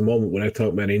Munster at the moment without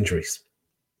talking about injuries.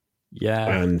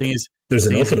 Yeah, and there's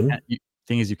enough of them.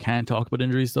 Thing is, you can't talk about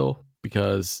injuries though,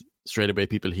 because straight away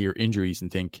people hear injuries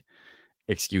and think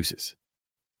excuses.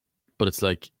 But it's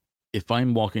like, if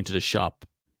I'm walking to the shop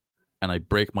and I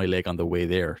break my leg on the way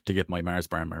there to get my Mars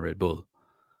bar and my Red Bull,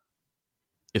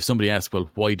 if somebody asks, well,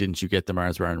 why didn't you get the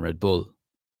Mars bar and Red Bull?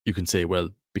 You can say, well,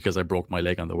 because I broke my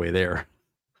leg on the way there.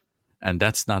 And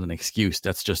that's not an excuse.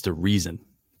 That's just a reason.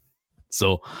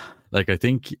 So, like, I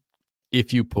think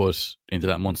if you put into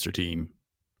that Munster team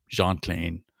Jean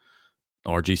Klein,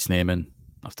 R.G. Sneeman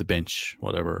off the bench,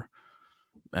 whatever,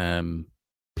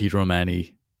 Peter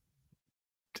O'Mahony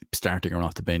starting or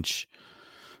off the bench,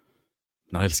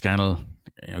 Niall Scannell,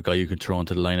 a guy you could throw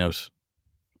into the line out,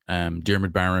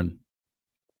 Diarmuid Barron,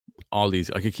 all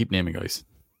these, I could keep naming guys.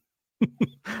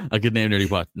 I could name nearly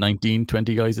 19,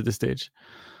 20 guys at this stage.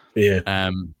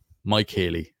 Yeah. Mike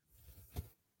Haley.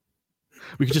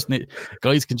 We could just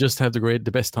guys can just have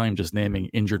the best time just naming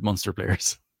injured Munster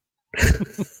players.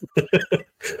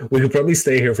 We could probably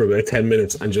stay here for about 10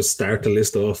 minutes and just start to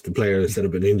list off the players that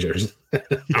have been injured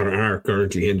or are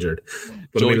currently injured.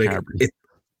 But I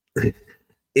mean,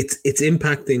 it's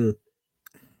impacting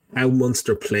how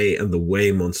Munster play and the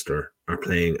way Munster are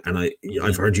playing. And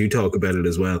I've heard you talk about it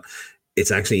as well.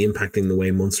 It's actually impacting the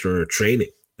way Munster are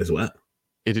training as well.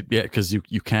 Because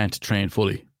you can't train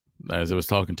fully. As I was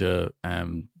talking to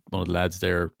one of the lads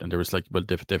there, and there was like, well,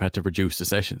 they've had to reduce the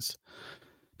sessions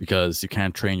because you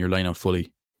can't train your line out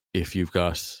fully if you're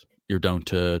down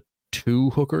to 2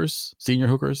 hookers, senior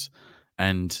hookers,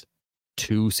 and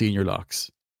 2 senior locks.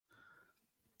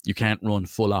 You can't run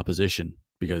full opposition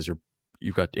because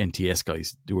you've got NTS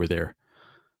guys who are there.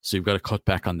 So you've got to cut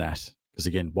back on that. Because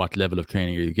again, what level of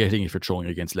training are you getting if you're throwing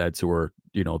against lads who are,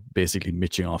 basically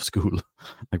mitching off school?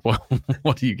 Like,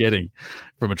 what are you getting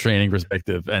from a training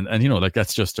perspective? And like,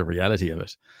 that's just the reality of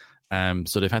it.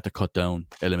 So they've had to cut down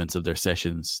elements of their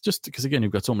sessions just because, again,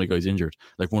 you've got so many guys injured.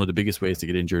 Like, one of the biggest ways to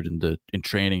get injured in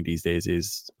training these days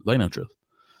is line out drill.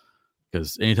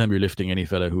 Because anytime you're lifting any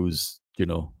fella who's,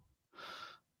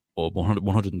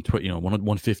 120,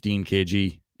 115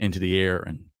 kg into the air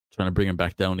and trying to bring him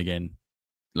back down again,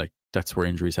 like, that's where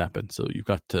injuries happen. So you've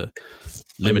got to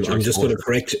limit your. I'm just going to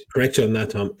correct you on that,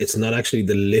 Tom. It's not actually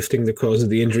the lifting that causes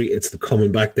the injury. It's the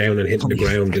coming back down and hitting the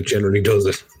ground that generally does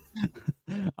it.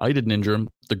 I didn't injure him.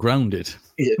 The ground did.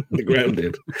 Yeah, the ground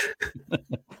did.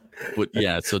 But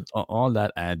yeah, so all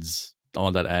that adds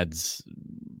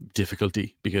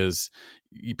difficulty, because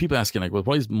people asking like, well,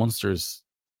 why is Munster's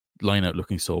line out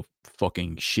looking so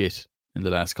fucking shit in the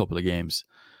last couple of games?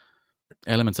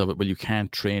 Elements of it, well, you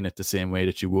can't train it the same way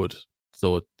that you would,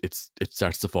 so it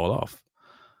starts to fall off,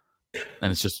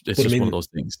 and it's just one of those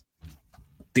things.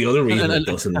 The other reason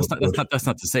that's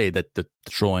not to say that the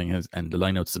throwing and the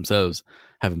lineouts themselves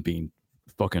haven't been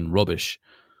fucking rubbish,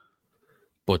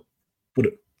 but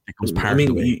it was part of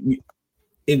the way.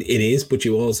 It is, but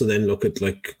you also then look at,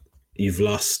 like, you've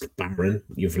lost Barron,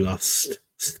 you've lost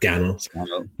Scannell.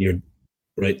 You're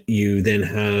right. You then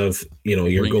have,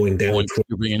 you're going down.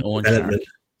 You're bringing Owen.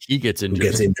 He gets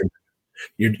injured.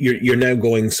 You're now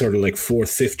going sort of like 4th,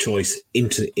 5th choice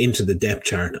into the depth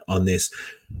chart on this,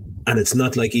 and it's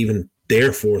not like even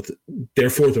their 4th or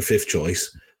 5th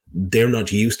choice. They're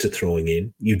not used to throwing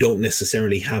in. You don't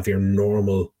necessarily have your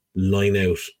normal line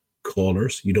out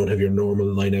callers. You don't have your normal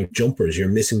line out jumpers. You're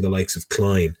missing the likes of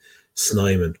Klein,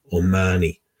 Snyman,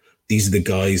 O'Mahony. These are the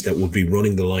guys that would be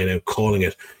running the line out, calling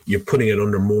it. You're putting it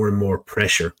under more and more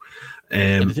pressure.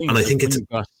 And I think it's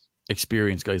got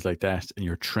experienced guys like that, and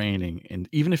you're training, and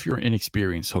even if you're an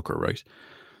inexperienced hooker, right?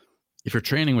 If you're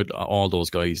training with all those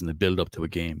guys in the build up to a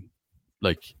game,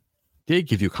 like, they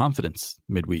give you confidence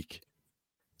midweek.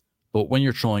 But when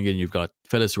you're throwing in, you've got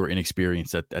fellas who are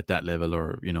inexperienced at that level,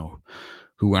 or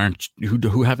who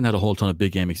haven't had a whole ton of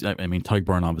big games. I mean,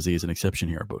 Tygburn obviously is an exception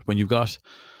here, but when you've got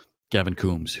Gavin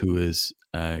Coombs, who is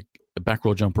a back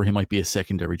row jumper, he might be a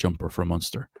secondary jumper for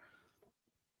Munster.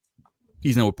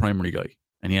 He's now a primary guy,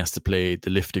 and he has to play the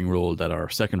lifting role that our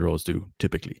second rows do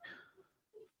typically.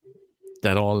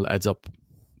 That all adds up,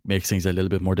 makes things a little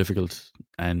bit more difficult.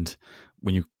 And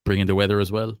when you bring in the weather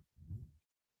as well,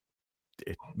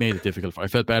 it made it difficult. I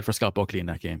felt bad for Scott Buckley in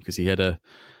that game because he had a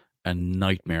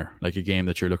nightmare, like a game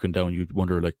that you're looking down, you'd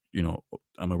wonder, like,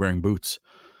 am I wearing boots?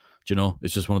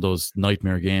 It's just one of those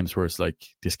nightmare games where it's like,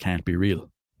 this can't be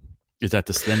real. Is that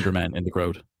the Slender Man in the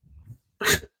crowd?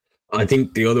 I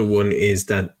think the other one is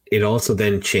that it also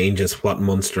then changes what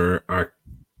Munster are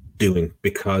doing,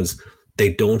 because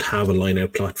they don't have a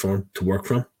line-out platform to work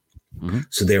from. Mm-hmm.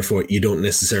 So therefore, you don't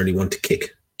necessarily want to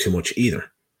kick too much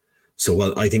either.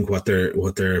 So I think what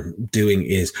they're doing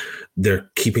is they're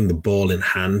keeping the ball in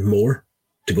hand more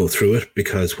to go through it,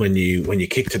 because when you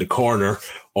kick to the corner,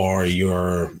 or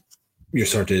you're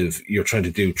trying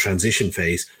to do transition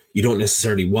phase, you don't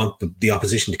necessarily want the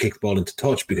opposition to kick the ball into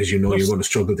touch, because you're going to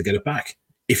struggle to get it back.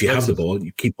 If you have the ball,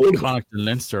 you keep holding it. Connacht and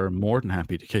Leinster are more than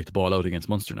happy to kick the ball out against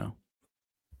Munster now.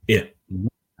 Yeah.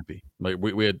 Happy. Like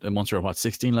we had a Munster,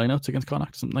 16 lineouts against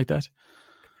Connacht, something like that.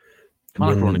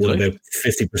 Connacht won about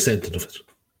 50% of it.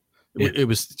 Yeah. It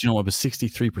was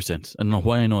 63%. I don't know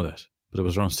why I know that, but it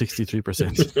was around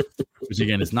 63%, which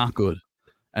again is not good.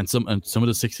 And some of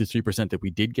the 63% that we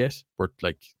did get were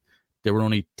like, they were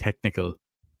only technical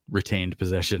retained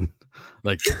possession.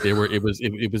 Like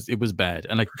it was bad.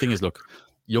 And like, the thing is, look,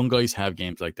 young guys have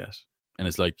games like that, and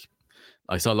it's like,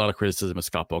 I saw a lot of criticism of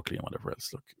Scott Buckley and whatever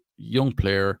else. Look, young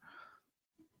player,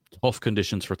 tough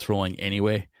conditions for throwing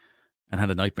anyway, and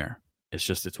had a nightmare.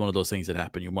 It's one of those things that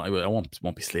happen. I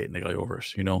won't be slating the guy over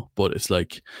it, but it's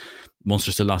like,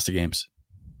 Munster still lost the games,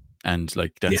 and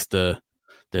like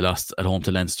they lost at home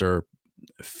to Leinster.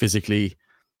 Physically,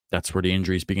 that's where the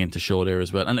injuries begin to show there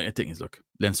as well. And the thing is, look,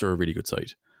 Leinster are a really good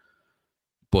side,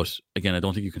 but again, I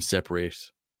don't think you can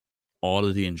separate all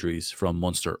of the injuries from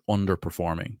Munster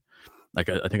underperforming. Like,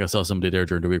 I think I saw somebody there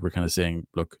during the week were kind of saying,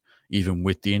 look, even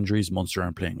with the injuries, Munster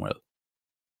aren't playing well.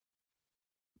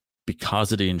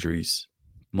 Because of the injuries,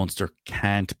 Munster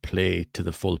can't play to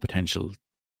the full potential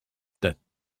that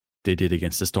they did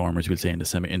against the Stormers, we'll say, in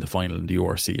the final in the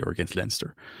URC, or against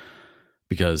Leinster.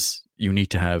 Because you need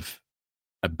to have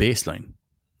a baseline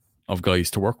of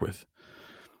guys to work with.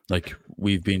 Like,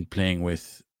 we've been playing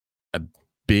with a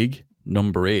big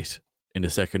number 8 in the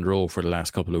second row for the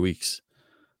last couple of weeks,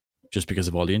 just because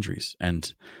of all the injuries,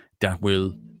 and that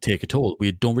will take a toll.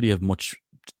 We don't really have much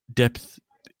depth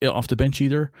off the bench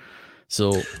either.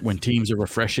 So when teams are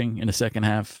refreshing in the second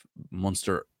half,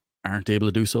 Munster aren't able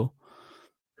to do so.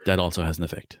 That also has an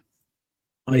effect.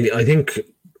 I think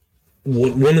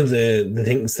one of the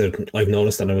things that I've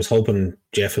noticed, and I was hoping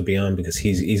Jeff would be on because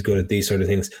he's good at these sort of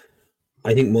things.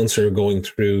 I think Munster are going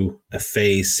through a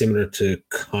phase similar to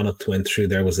Connacht went through.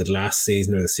 There was it last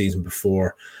season or the season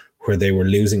before, where they were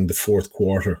losing the fourth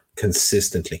quarter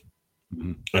consistently.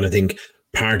 Mm-hmm. And I think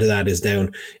part of that is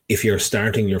down, if you're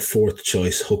starting your fourth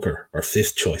choice hooker or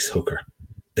fifth choice hooker,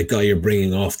 the guy you're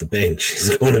bringing off the bench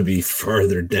is going to be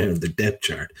further down the depth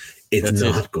chart. It's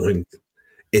not going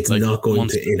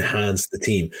to enhance the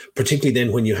team, particularly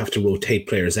then when you have to rotate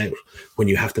players out, when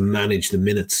you have to manage the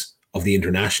minutes of the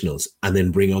internationals and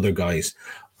then bring other guys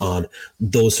on.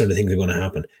 Those sort of things are going to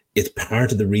happen. It's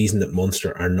part of the reason that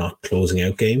Munster are not closing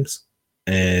out games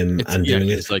doing it.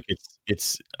 It's like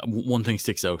it's one thing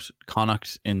sticks out.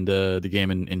 Connacht in the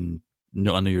game on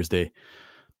New Year's Day,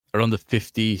 around the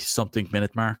 50-something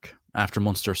minute mark, after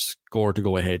Munster scored to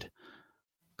go ahead,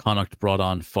 Connacht brought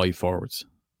on 5 forwards.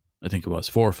 I think it was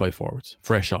 4 or 5 forwards,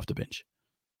 fresh off the bench.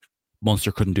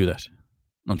 Munster couldn't do that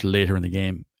until later in the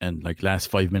game, and like last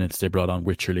 5 minutes they brought on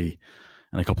Wycherley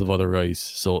and a couple of other guys.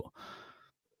 So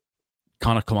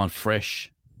Connacht come on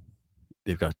fresh.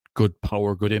 They've got good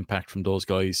power, good impact from those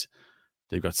guys.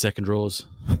 They've got second rows.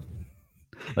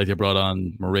 Like, they brought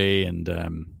on Murray and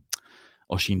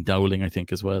Oisin Dowling, I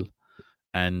think, as well.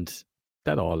 And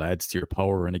that all adds to your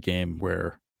power in a game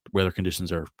where weather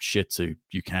conditions are shit, so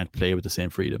you can't play with the same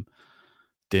freedom.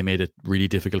 They made it really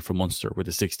difficult for Munster with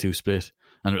a 6-2 split.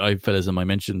 And I fellas in my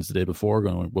mentions the day before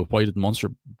going, well, why did Munster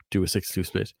do a 6-2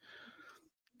 split?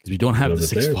 Because we don't have the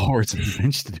 6 forwards on the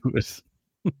bench to do it.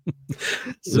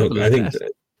 Look, I think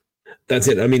That's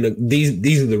it. I mean, look,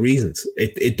 these are the reasons.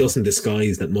 It doesn't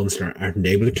disguise that Munster aren't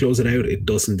able to close it out. It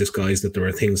doesn't disguise that there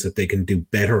are things that they can do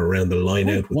better around the line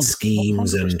out with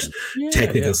schemes 100%. And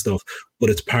technical stuff. But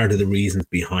it's part of the reasons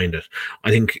behind it. I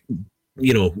think,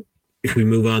 if we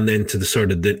move on then to the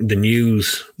sort of the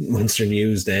news, Munster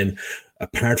news, then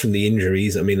apart from the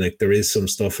injuries, I mean, like there is some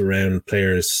stuff around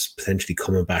players potentially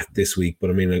coming back this week. But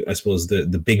I mean, I suppose the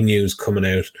big news coming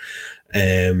out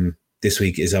this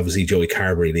week is obviously Joey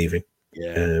Carberry leaving.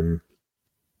 Yeah.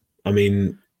 I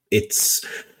mean,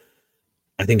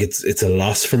 I think it's a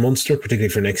loss for Munster, particularly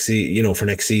for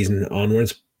next season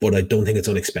onwards. But I don't think it's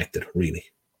unexpected, really.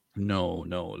 No.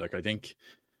 Like I think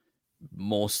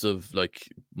most of like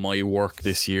my work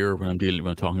this year when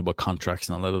I'm talking about contracts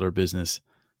and all that other business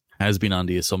has been on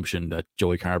the assumption that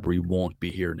Joey Carberry won't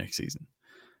be here next season.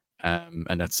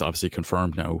 And that's obviously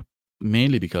confirmed now,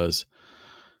 mainly because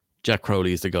Jack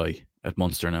Crowley is the guy at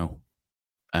Munster now.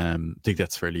 I think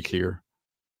that's fairly clear.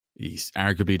 He's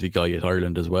arguably the guy at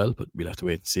Ireland as well, but we'll have to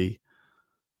wait and see.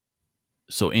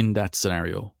 So in that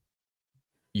scenario,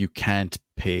 you can't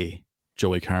pay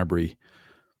Joey Carberry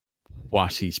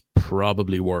what he's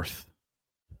probably worth,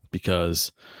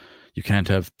 because you can't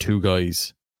have two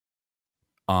guys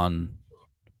on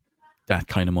that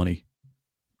kind of money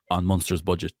on Munster's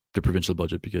budget, the provincial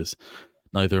budget, because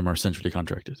neither of them are centrally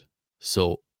contracted.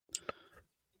 So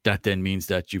that then means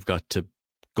that you've got to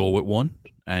go with one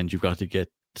and you've got to get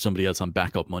somebody else on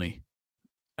backup money.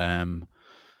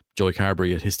 Joey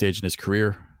Carberry at his stage in his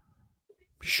career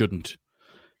shouldn't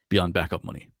be on backup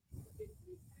money.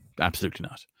 Absolutely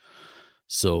not.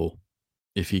 So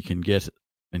if he can get,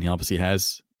 and he obviously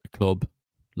has a club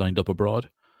lined up abroad,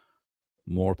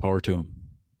 more power to him.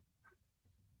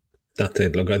 That's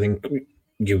it. Look, I think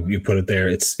you put it there.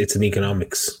 It's an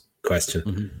economics question.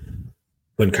 Mm-hmm.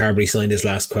 When Carberry signed his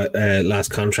last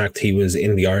contract, he was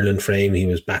in the Ireland frame. He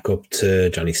was back up to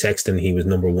Johnny Sexton. He was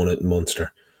number one at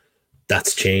Munster.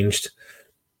 That's changed.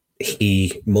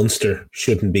 Munster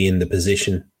shouldn't be in the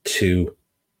position to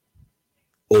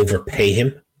overpay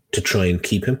him to try and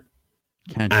keep him.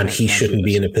 He shouldn't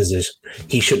be in a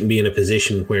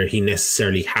position where he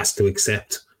necessarily has to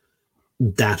accept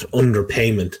that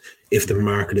underpayment if the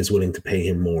market is willing to pay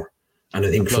him more. And I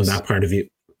think from that part of view,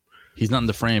 he's not in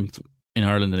the frame in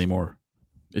Ireland anymore,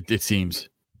 it seems.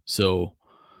 So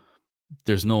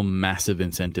there's no massive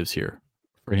incentives here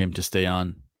for him to stay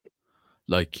on.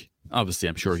 Like, obviously,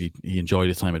 I'm sure he enjoyed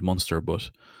his time at Munster,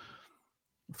 but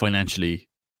financially,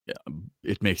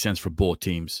 it makes sense for both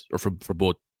teams, or for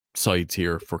both sides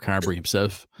here, for Carberry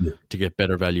himself to get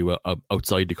better value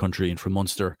outside the country, and for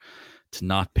Munster to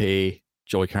not pay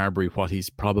Joey Carberry what he's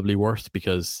probably worth,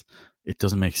 because it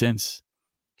doesn't make sense.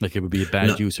 Like, it would be a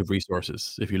bad use of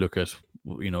resources if you look at,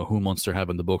 who Munster have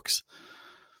in the books.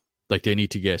 Like, they need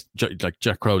to get, like,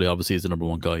 Jack Crowley obviously is the number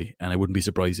one guy, and I wouldn't be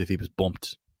surprised if he was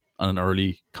bumped on an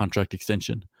early contract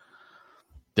extension.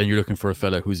 Then you're looking for a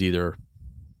fella who's either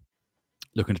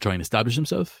looking to try and establish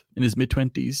himself in his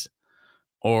mid-20s,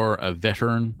 or a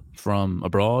veteran from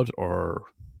abroad, or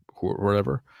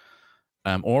wherever.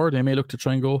 Or they may look to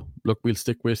try and go, look, we'll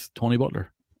stick with Tony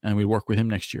Butler and we'll work with him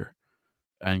next year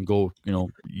and go,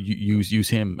 use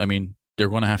him. I mean, they're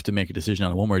going to have to make a decision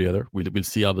on it one way or the other. We'll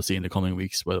see, obviously, in the coming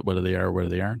weeks whether they are or whether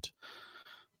they aren't.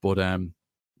 But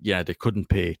they couldn't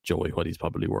pay Joey what he's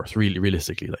probably worth. Really,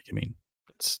 realistically,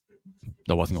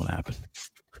 that wasn't going to happen.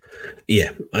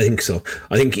 Yeah, I think so.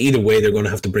 I think either way they're going to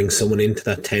have to bring someone into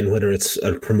that 10, whether it's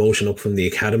a promotion up from the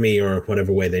academy or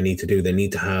whatever way they need to do. They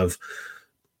need to have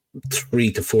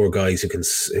 3 to 4 guys who can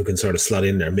sort of slot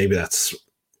in there. Maybe that's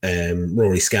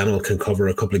Rory Scannell can cover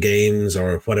a couple of games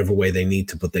or whatever way they need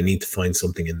to, but they need to find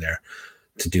something in there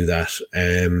to do that.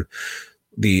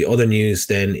 The other news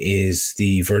then is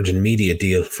the Virgin Media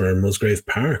deal for Musgrave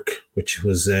Park, which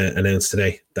was announced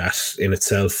today. That in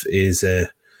itself is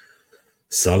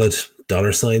solid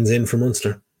dollar signs in for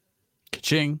Munster.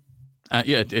 Ka-ching.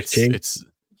 It's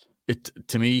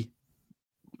to me,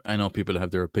 I know people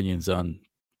have their opinions on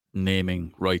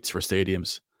naming rights for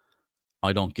stadiums.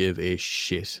 I don't give a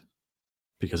shit,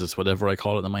 because it's whatever I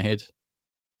call it in my head.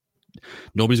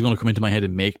 Nobody's going to come into my head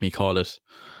and make me call it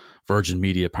Virgin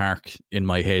Media Park in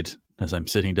my head as I'm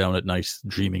sitting down at night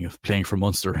dreaming of playing for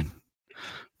Munster in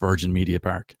Virgin Media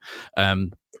Park.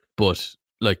 But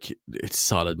like, it's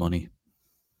solid money.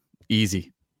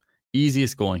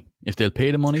 Easiest going. If they'll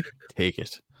pay the money, take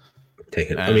it.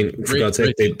 I mean, for God's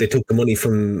sake, they took the money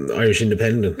from Irish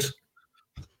Independent.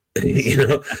 They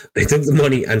took the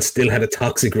money and still had a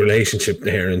toxic relationship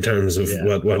there in terms of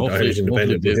what Irish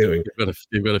Independent were doing.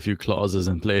 They've got a few clauses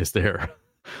in place there.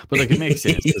 But like, it makes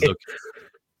sense, because look,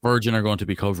 Virgin are going to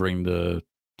be covering the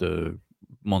the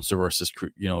Munster versus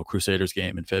Crusaders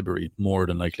game in February. More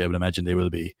than likely, I would imagine they will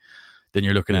be. Then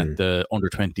you're looking at the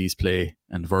under-20s play,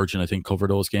 and Virgin, I think, cover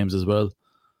those games as well.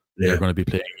 They're going to be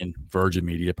playing in Virgin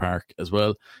Media Park as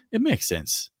well. It makes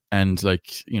sense. And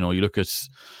you look at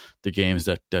the games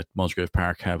that Musgrave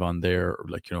Park have on there,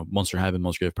 Munster have in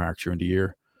Musgrave Park during the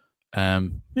year.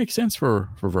 Makes sense for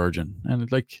Virgin. And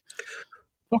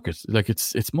fuck it.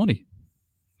 It's money.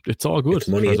 It's all good, it's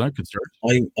money. As far as I'm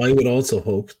concerned. I would also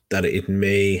hope that it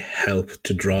may help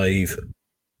to drive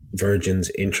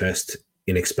Virgin's interest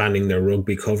in expanding their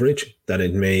rugby coverage.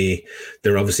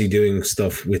 They're obviously doing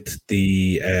stuff with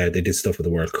they did stuff with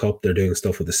the World Cup. They're doing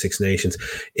stuff with the Six Nations.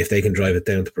 If they can drive it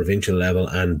down to provincial level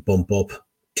and bump up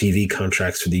TV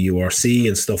contracts for the URC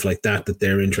and stuff like that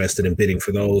they're interested in bidding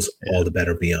for those, all the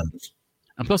better beyond.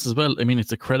 And plus as well, I mean,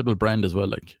 it's a credible brand as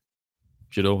well.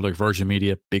 Virgin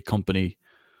Media, big company,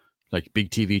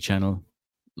 big TV channel.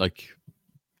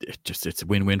 It's a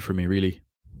win-win for me, really.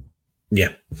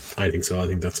 Yeah, I think so. I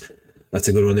think that's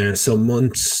a good one there. So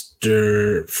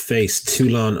Munster face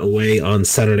Toulon away on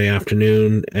Saturday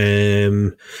afternoon.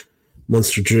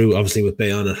 Munster drew obviously with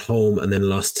Bayonne at home and then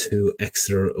lost to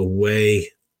Exeter away.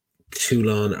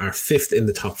 Toulon are 5th in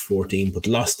the top 14, but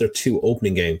lost their 2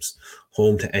 opening games,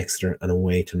 home to Exeter and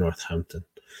away to Northampton.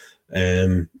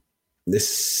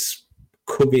 This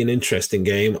could be an interesting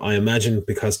game. I imagine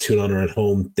because Toulon are at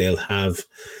home, they'll have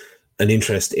an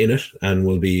interest in it and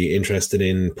will be interested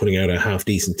in putting out a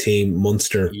half-decent team.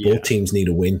 Munster, both teams need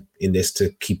a win in this to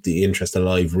keep the interest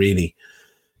alive, really,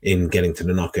 in getting to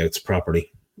the knockouts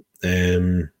properly.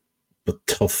 But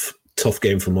tough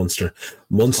game for Munster.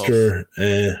 Munster,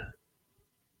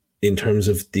 in terms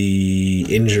of the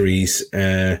injuries,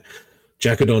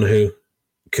 Jack O'Donoghue,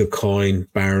 Kilcoyne,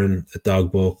 Barron,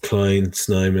 Adogbo, Klein,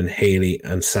 Snyman, Haley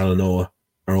and Salanoa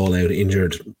are all out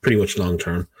injured pretty much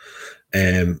long-term.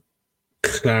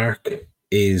 Clark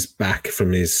is back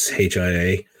from his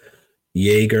HIA.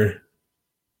 Jaeger,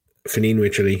 Fineen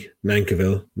Wycherley,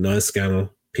 Nankerville, Niall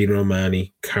Scannell, Peter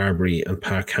O'Mahony, Carberry and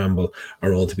Pat Campbell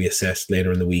are all to be assessed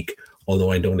later in the week,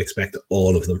 although I don't expect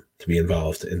all of them to be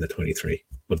involved in the 23,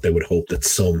 but they would hope that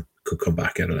some could come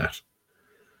back out of that.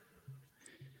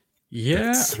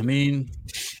 Yeah, I mean,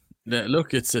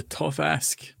 look, it's a tough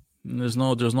ask. There's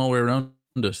no way around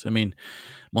it. I mean,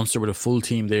 Munster with a full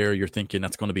team there, you're thinking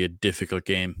that's going to be a difficult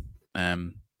game.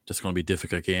 That's going to be a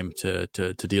difficult game to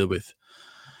deal with.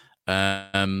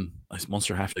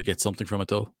 Munster have to get something from it,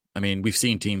 though. I mean, we've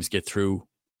seen teams get through,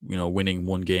 winning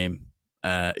one game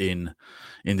in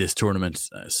this tournament.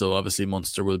 So obviously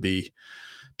Munster will be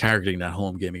targeting that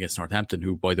home game against Northampton,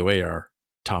 who, by the way, are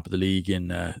top of the league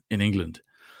in England.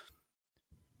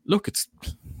 Look,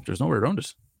 there's no way around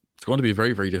it. It's going to be a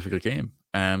very, very difficult game.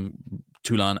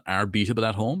 Toulon are beatable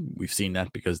at home. We've seen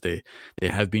that because they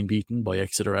have been beaten by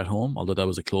Exeter at home, although that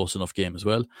was a close enough game as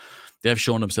well. They have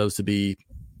shown themselves to be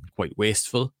quite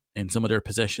wasteful in some of their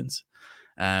possessions.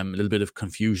 A little bit of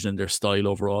confusion in their style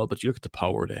overall, but you look at the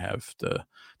power they have,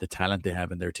 the talent they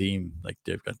have in their team.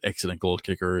 They've got excellent goal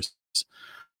kickers,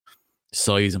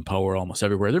 size and power almost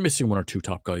everywhere. They're missing 1 or 2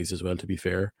 top guys as well, to be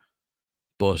fair.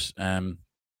 But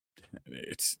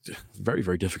it's a very,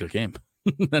 very difficult game.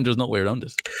 And there's no way around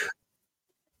it.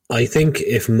 I think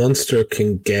if Munster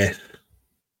can get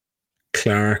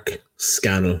Clark,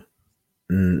 Scannell,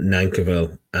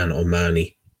 Nankerville and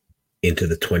O'Mahony into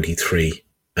the 23,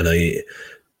 and they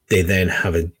then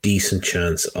have a decent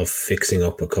chance of fixing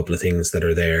up a couple of things that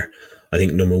are there. I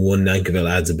think number one, Nankerville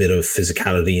adds a bit of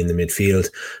physicality in the midfield,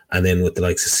 and then with the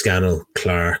likes of Scannell,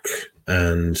 Clark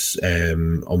and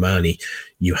O'Mahony,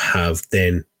 you have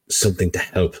then something to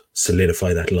help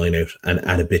solidify that line out and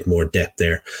add a bit more depth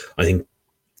there. I think,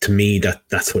 to me,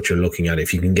 that's what you're looking at.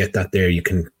 If you can get that there, you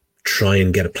can try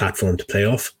and get a platform to play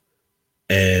off.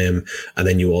 And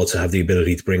then you also have the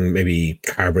ability to bring maybe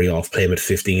Carberry off, play him at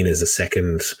 15 as a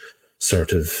second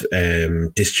sort of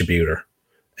distributor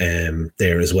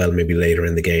there as well, maybe later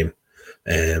in the game.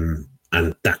 And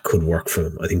that could work for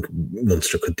them. I think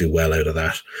Munster could do well out of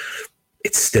that.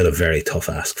 It's still a very tough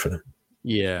ask for them.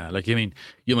 Yeah,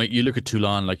 you look at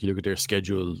Toulon, you look at their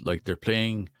schedule, they're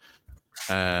playing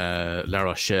La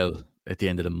Rochelle at the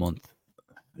end of the month.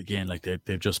 Again,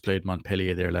 they've just played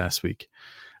Montpellier there last week.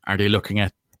 Are they looking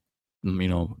at,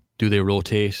 do they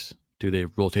rotate? Do they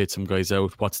rotate some guys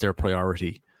out? What's their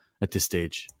priority at this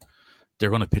stage? They're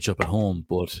going to pitch up at home,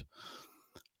 but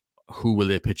who will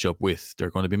they pitch up with? They're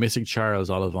going to be missing Charles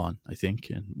Olivon, I think,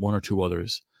 and 1 or 2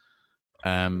 others.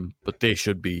 But they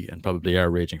should be, and probably are,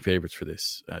 raging favourites for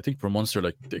this. I think for Munster,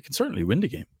 they can certainly win the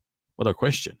game, without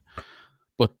question.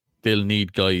 But they'll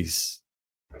need guys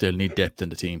they'll need depth in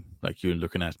the team. Like you're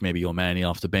looking at maybe O'Mahony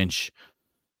off the bench,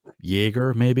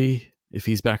 Jaeger maybe if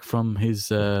he's back from his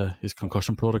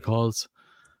concussion protocols.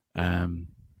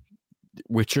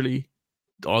 Wycherley,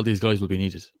 all these guys will be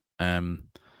needed.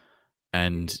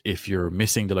 And if you're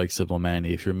missing the likes of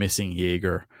O'Mahony, if you're missing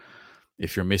Jaeger,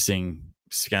 if you're missing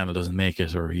Scannell doesn't make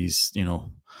it, or he's,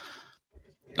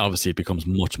 obviously it becomes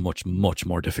much, much, much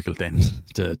more difficult then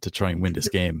to try and win this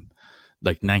game.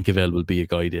 Like Nankerville will be a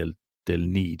guy they'll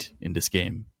need in this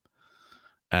game.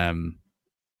 And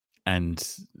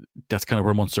that's kind of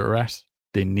where Munster are at.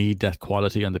 They need that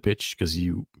quality on the pitch because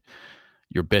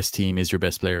your best team is your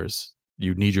best players.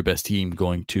 You need your best team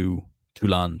going to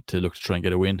Toulon to look to try and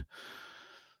get a win.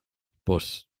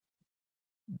 But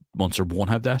Munster won't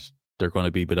have that. They're going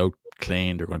to be without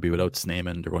Klein, they're going to be without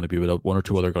Sneeman, they're going to be without one or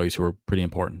two other guys who are pretty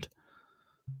important.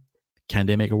 Can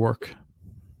they make it work?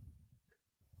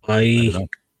 I'm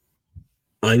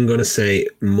going to say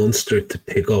Munster to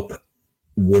pick up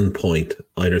 1 point,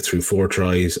 either through 4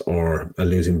 tries or a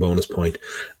losing bonus point,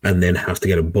 and then have to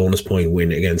get a bonus point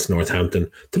win against Northampton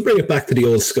to bring it back to the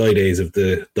old Sky days of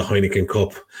the Heineken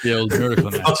Cup. The old miracle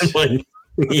match.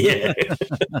 Yeah.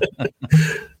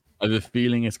 I have a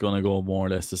feeling it's going to go more or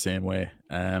less the same way.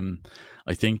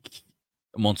 I think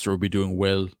Munster will be doing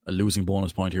well. A losing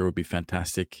bonus point here would be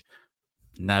fantastic.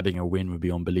 Nabbing a win would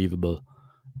be unbelievable.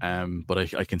 But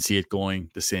I can see it going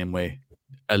the same way.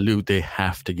 They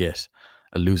have to get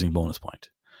a losing bonus point.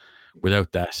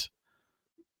 Without that,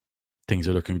 things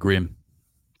are looking grim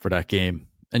for that game.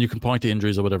 And you can point to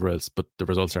injuries or whatever else, but the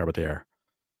results are what they are.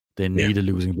 They need a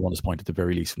losing bonus point at the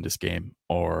very least from this game,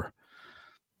 or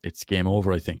it's game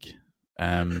over, I think.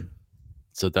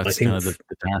 So that's kind of the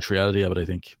harsh reality of it, I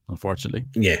think, unfortunately.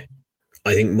 Yeah.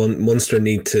 I think Munster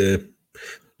need to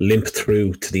limp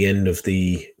through to the end of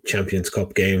the Champions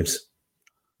Cup games,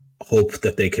 hope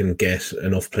that they can get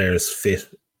enough players fit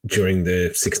during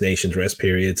the Six Nations rest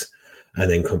periods, and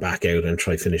then come back out and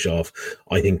try finish off.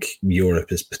 I think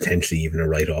Europe is potentially even a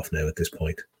write-off now at this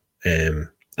point.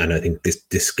 And I think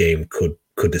this game could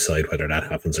decide whether that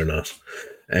happens or not.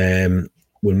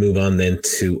 We'll move on then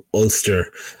to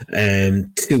Ulster. 2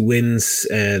 wins.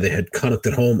 They had Connacht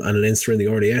at home and Leinster in the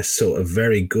RDS, so a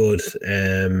very good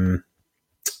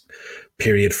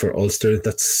period for Ulster.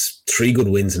 That's 3 good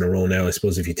wins in a row now, I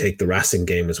suppose, if you take the Racing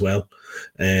game as well.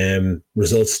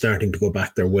 Results starting to go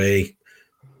back their way.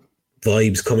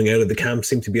 Vibes coming out of the camp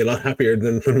seem to be a lot happier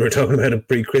than when we were talking about it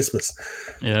pre-Christmas.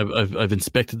 Yeah, I've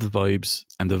inspected the vibes,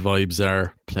 and the vibes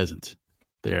are pleasant.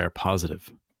 They are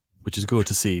positive, which is good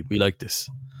to see. We like this.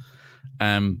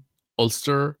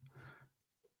 Ulster,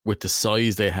 with the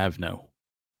size they have now,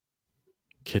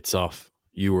 Kitsoff,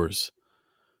 Ewers,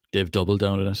 they've doubled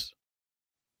down on it.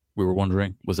 We were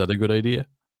wondering, was that a good idea?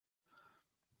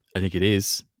 I think it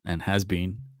is and has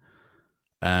been.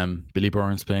 Billy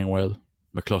Burns playing well.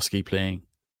 McCluskey playing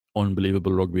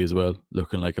unbelievable rugby as well,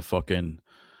 looking like a fucking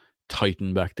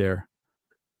titan back there.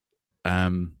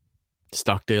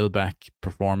 Stockdale back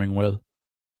performing well.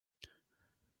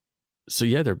 So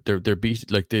yeah, they're beat,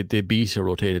 like they beat a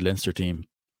rotated Leinster team,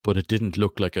 but it didn't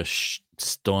look like a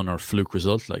stun or fluke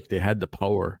result. Like they had the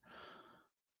power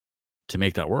to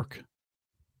make that work.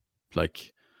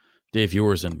 Like Dave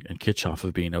Ewers and Kitchoff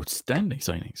have been outstanding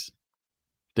signings.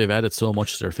 They've added so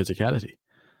much to their physicality.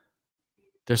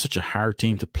 They're such a hard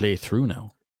team to play through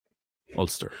now,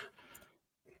 Ulster.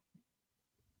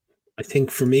 I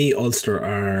think for me,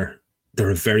 Ulster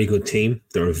they're a very good team.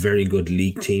 They're a very good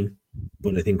league team.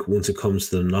 But I think once it comes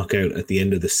to the knockout at the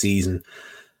end of the season,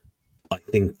 I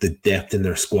think the depth in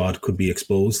their squad could be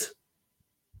exposed.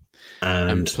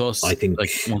 And plus, I think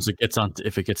like once it gets on,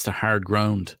 if it gets to hard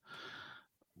ground,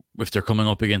 if they're coming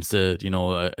up against a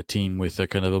team with a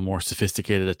kind of a more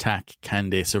sophisticated attack,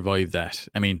 can they survive that?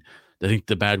 I mean, I think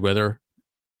the bad weather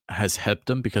has helped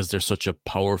them because they're such a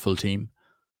powerful team.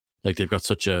 Like they've got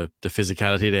the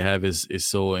physicality they have is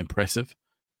so impressive.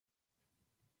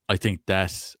 I think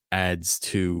that adds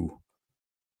to,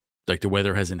 like, the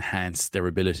weather has enhanced their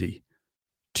ability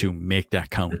to make that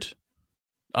count.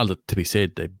 Although, to be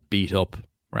said, they beat up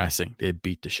Racing. They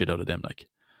beat the shit out of them. Like,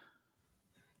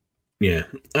 yeah.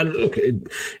 And look, it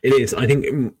is. I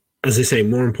think, as I say,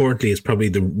 more importantly, is probably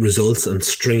the results and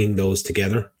stringing those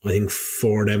together. I think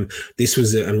for them, this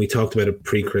was, and we talked about it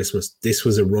pre-Christmas, this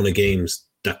was a run of games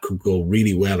that could go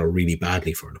really well or really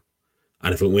badly for them.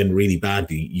 And if it went really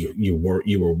badly, you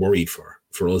were worried for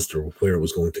Ulster where it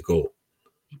was going to go.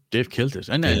 They've killed it,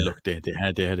 and then look, they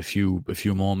had a few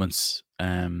moments,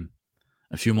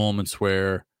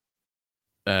 where,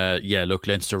 look,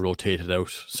 Leinster rotated out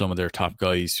some of their top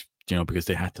guys, because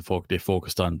they had to they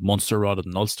focused on Munster rather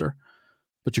than Ulster.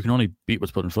 but you can only beat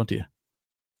what's put in front of you.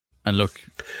 And look,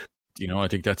 I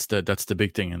think that's the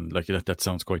big thing. And like that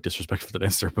sounds quite disrespectful to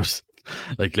Leinster, but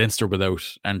like Leinster without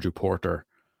Andrew Porter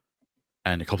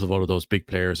and a couple of all of those big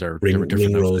players they were different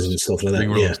Ringrose and stuff like that.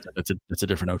 Ringrose, that's a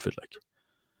different outfit. Like,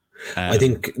 I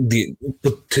think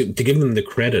but to give them the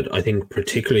credit, I think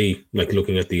particularly like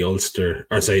looking at the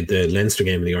Leinster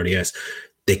game in the RDS,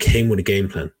 they came with a game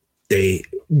plan. They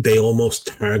almost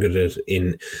targeted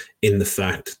in the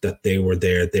fact that they were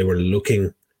there. They were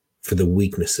looking for the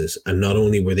weaknesses, and not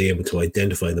only were they able to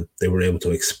identify them, they were able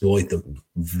to exploit them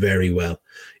very well.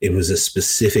 It was a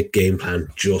specific game plan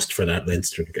just for that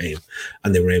Leinster game,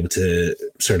 and they were able to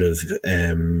sort of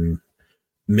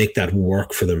make that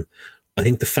work for them. I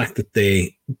think the fact that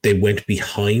they went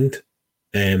behind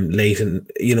late,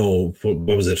 and what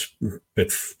was it,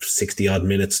 about 60 odd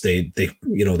minutes, they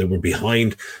were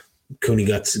behind. Cooney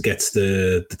gets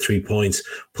the 3 points,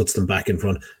 puts them back in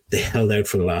front. They held out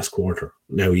for the last quarter.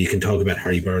 Now you can talk about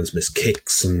Harry Burns missed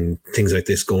kicks and things like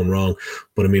this going wrong,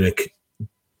 but I mean, like,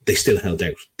 they still held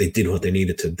out. They did what they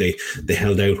needed to. They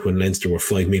held out when Leinster were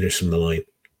 5 meters from the line,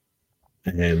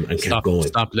 and kept going.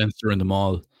 Stop Leinster in the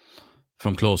maul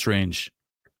from close range.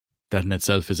 That in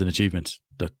itself is an achievement.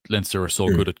 That Leinster are so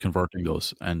good at converting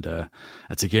those, and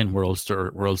that's again where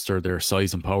Ulster their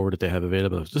size and power that they have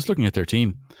available. Just looking at their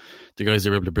team, the guys they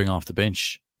were able to bring off the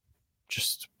bench,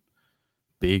 just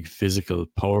big, physical,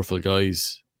 powerful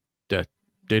guys that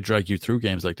they drag you through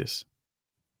games like this.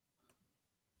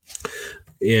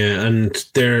 Yeah, and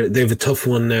they have a tough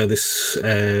one now this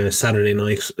Saturday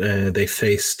night. They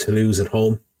face Toulouse at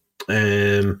home.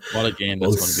 What a game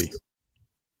that's going to be.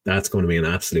 That's going to be an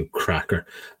absolute cracker.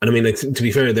 And I mean, like, to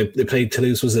be fair, they played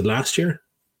Toulouse, was it last year?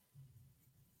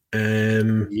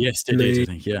 Yes, they did, I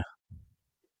think, yeah.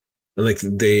 And like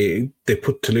they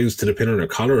put Toulouse to the pin on their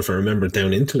collar, if I remember,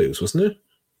 down in Toulouse, wasn't it?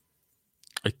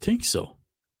 I think so.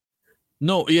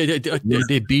 No, yeah,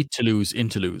 they beat Toulouse in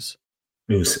Toulouse.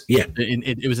 Yeah.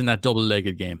 It was in that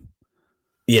double-legged game.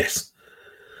 Yes.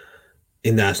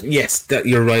 That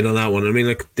you're right on that one. I mean,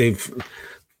 like,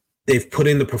 they've put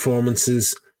in the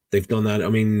performances. They've done that. I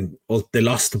mean, they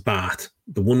lost to Bath.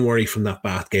 The one worry from that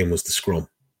Bath game was the scrum.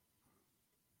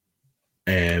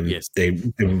 Yes.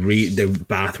 The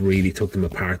Bath really took them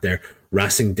apart there.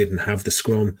 Racing didn't have the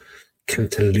scrum. Can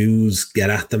Toulouse get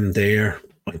at them there?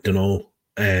 I don't know.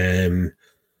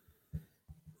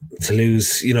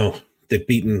 Toulouse, they've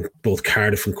beaten both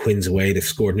Cardiff and Quins away. They've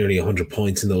scored nearly 100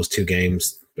 points in those two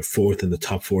games. They're fourth in the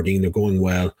top 14. They're going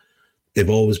well. They've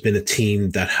always been a team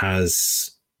that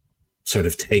has sort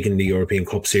of taken the European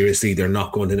Cup seriously. They're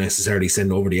not going to necessarily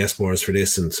send over the Espoirs for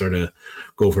this and sort of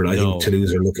go for it. I think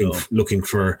Toulouse are looking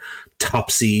for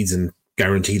top seeds and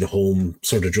guarantee the home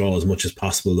sort of draw as much as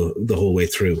possible the whole way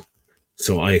through.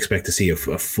 So I expect to see a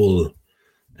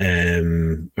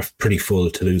pretty full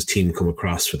Toulouse team come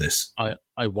across for this.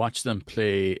 I watched them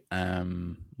play,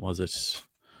 was it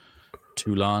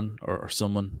Toulon or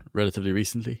someone relatively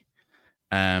recently?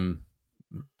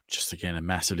 Just again, a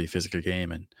massively physical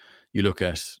game. And you look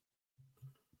at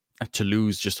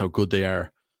Toulouse, just how good they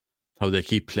are, how they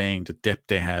keep playing, the depth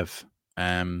they have.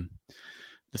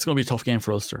 It's going to be a tough game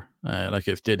for Ulster. Like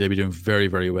if they'd be doing very,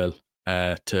 very well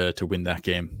to win that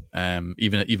game,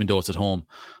 even though it's at home.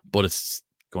 But it's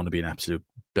going to be an absolute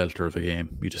belter of a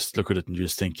game. You just look at it and you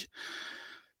just think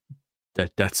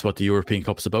that's what the European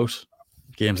Cup's about.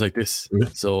 Games like this.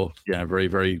 Mm-hmm. So yeah, very,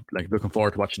 very looking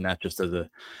forward to watching that just as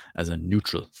a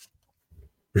neutral.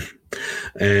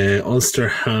 Ulster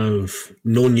have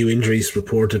no new injuries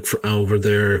reported over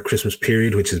their Christmas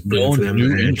period, which is brilliant for them.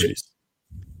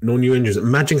 No new injuries.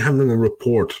 Imagine having a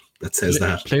report that says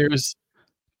that players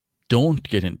don't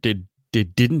get in. They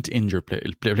didn't injure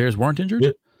players. Players weren't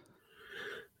injured.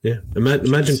 Yeah.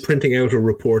 Imagine printing out a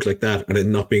report like that and it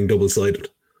not being double-sided.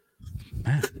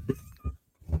 Man.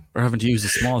 Or having to use the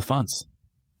small fonts.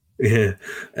 Yeah.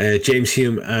 James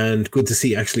Hume, and good to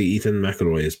see actually Ethan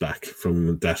McElroy is back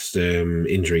from that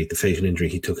injury, the fatal injury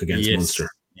he took against Munster.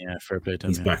 Yeah, fair play to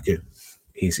him. He's back. Yeah.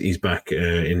 He's back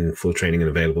in full training and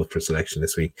available for selection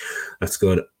this week. That's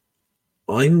good.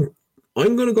 I'm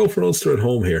going to go for Ulster at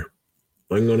home here.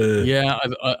 I'm going to... Yeah,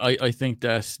 I think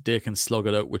that they can slug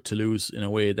it out with Toulouse in a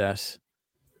way that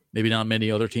maybe not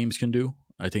many other teams can do.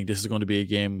 I think this is going to be a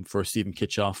game for Stephen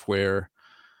Kitchoff where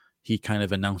he kind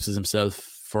of announces himself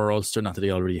for Ulster. Not that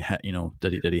he already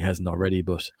that he hasn't already,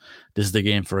 but this is the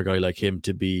game for a guy like him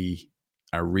to be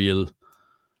a real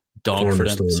dog for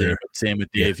them. Same with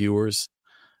the viewers.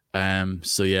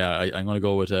 So yeah, I'm going to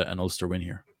go with an Ulster win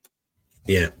here.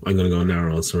 Yeah, I'm going to go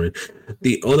narrow also. Right.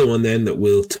 The other one then that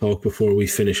we'll talk before we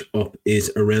finish up is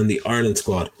around the Ireland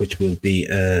squad, which will be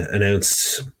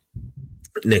announced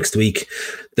next week.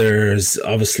 There's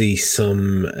obviously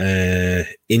some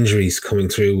injuries coming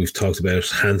through. We've talked about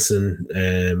Hansen.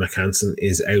 McHanson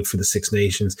is out for the Six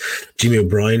Nations. Jimmy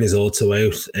O'Brien is also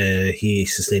out. He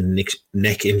sustained a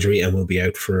neck injury and will be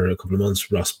out for a couple of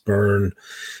months. Ross Byrne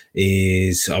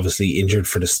is obviously injured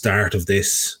for the start of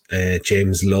this.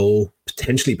 James Lowe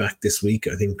potentially back this week,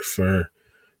 I think, for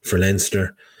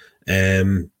Leinster.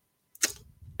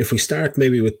 If we start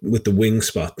maybe with the wing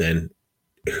spot then,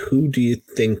 who do you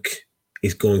think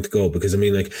is going to go? Because I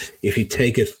mean, like, if you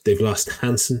take it, they've lost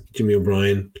Hansen, Jimmy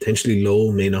O'Brien, potentially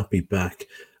Lowe may not be back,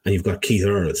 and you've got Keith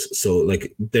Earls. So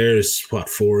like, there's what,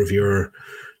 four of your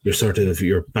sort of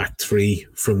your back three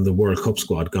from the World Cup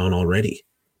squad gone already.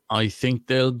 I think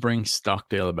they'll bring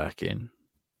Stockdale back in.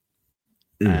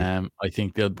 I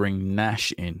think they'll bring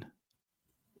Nash in.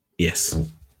 Yes.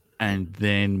 And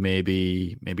then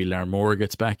maybe Larmore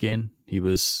gets back in. He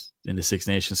was in the Six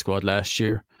Nations squad last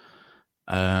year.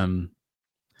 But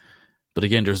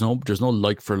again, there's no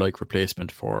like for like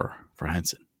replacement for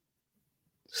Hansen.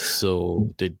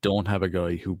 So they don't have a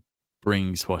guy who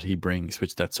brings what he brings,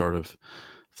 which that sort of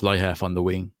fly half on the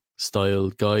wing style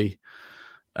guy.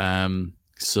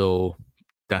 So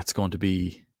that's going to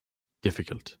be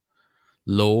difficult.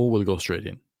 Lowe will go straight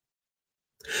in.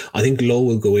 I think Lowe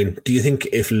will go in. Do you think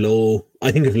if Lowe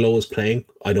is playing,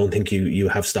 I don't think you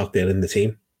have Stockdale in the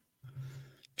team.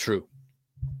 True.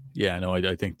 Yeah, no,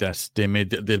 I think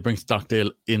they'll bring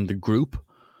Stockdale in the group.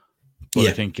 But yeah.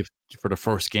 I think if for the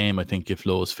first game, I think if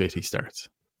Lowe's fit, he starts.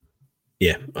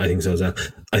 Yeah, I think so as well.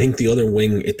 I think the other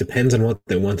wing, it depends on what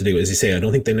they want to do. As you say, I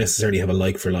don't think they necessarily have a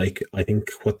like for like. I think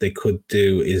what they could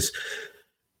do is,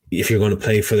 if you're going to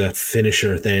play for that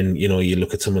finisher, then you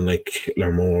look at someone like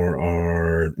Larmore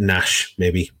or Nash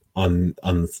maybe on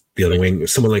the other wing.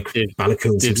 Someone like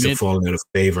Balakoon seems to have fallen out of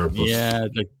favour. Yeah,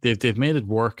 like they've made it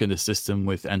work in the system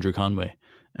with Andrew Conway,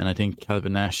 and I think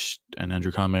Calvin Nash and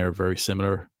Andrew Conway are very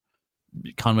similar.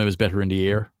 Conway was better in the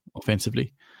air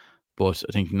offensively, but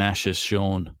I think Nash has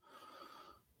shown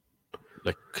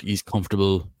like he's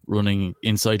comfortable running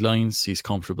inside lines. He's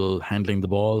comfortable handling the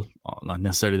ball. Not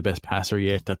necessarily the best passer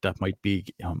yet. That might be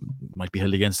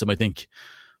held against him, I think.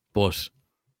 But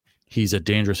he's a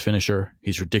dangerous finisher.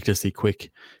 He's ridiculously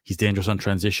quick. He's dangerous on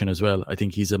transition as well. I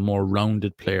think he's a more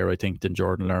rounded player, I think, than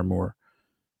Jordan Larmore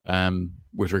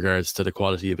with regards to the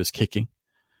quality of his kicking.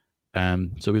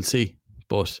 So we'll see.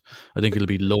 But I think it'll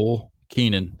be Lowe,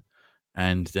 Keenan,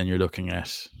 and then you're looking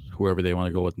at whoever they want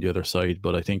to go with on the other side.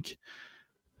 But I think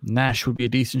Nash would be a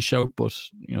decent shout, but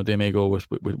they may go with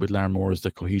Larmore as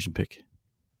the cohesion pick.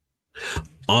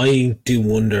 I do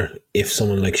wonder if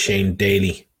someone like Shane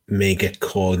Daly may get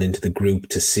called into the group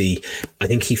to see. I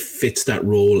think he fits that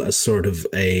role as sort of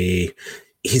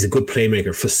he's a good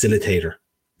playmaker, facilitator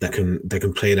that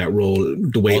can play that role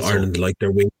the way also, Ireland like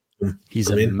their wing. He's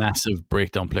a massive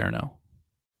breakdown player now.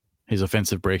 His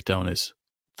offensive breakdown is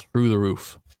through the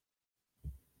roof.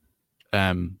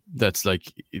 That's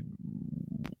like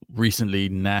recently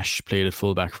Nash played at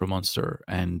fullback for Munster,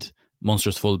 and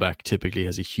Munster's fullback typically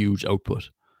has a huge output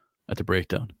at the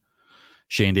breakdown.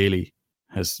 Shane Daly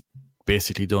has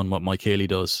basically done what Mike Haley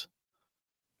does,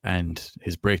 and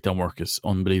his breakdown work is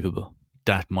unbelievable.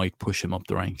 That might push him up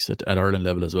the ranks at Ireland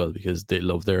level as well, because they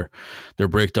love their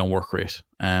breakdown work rate.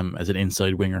 As an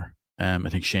inside winger, I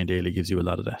think Shane Daly gives you a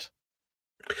lot of that.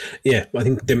 Yeah, I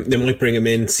think they might bring him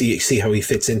in, see how he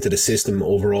fits into the system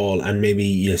overall, and maybe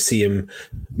you see him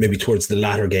maybe towards the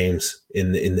latter games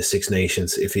in the Six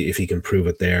Nations if he can prove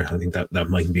it there. I think that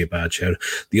mightn't be a bad shout.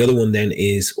 The other one then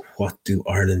is, what do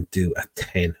Ireland do at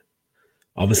 10?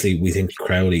 Obviously, we think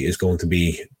Crowley is going to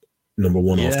be number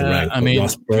one off the rank. I mean,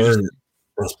 Ross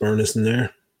Byrne isn't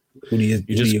there. Who do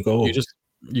you go?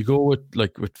 You go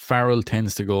with Farrell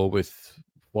tends to go with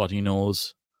what he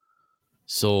knows.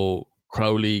 So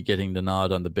Crowley getting the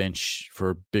nod on the bench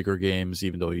for bigger games,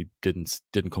 even though he didn't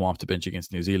come off the bench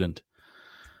against New Zealand.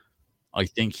 I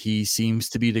think he seems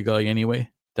to be the guy anyway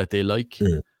that they like.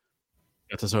 Mm.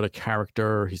 Got the sort of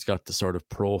character, he's got the sort of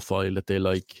profile that they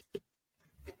like.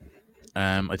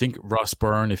 I think Ross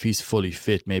Byrne, if he's fully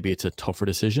fit, maybe it's a tougher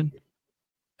decision.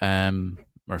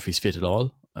 Or if he's fit at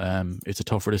all, it's a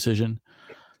tougher decision.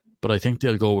 But I think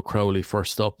they'll go with Crowley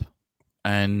first up,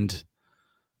 and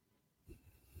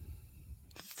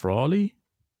Frawley?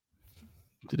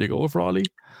 Did they go with Frawley?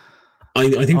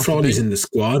 I think Frawley's in the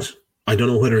squad. I don't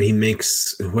know whether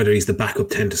he's the backup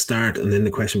 10 to start, and then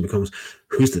the question becomes,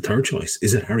 who's the third choice?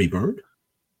 Is it Harry Byrne?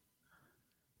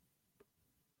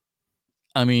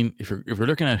 I mean, if you're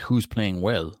looking at who's playing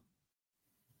well,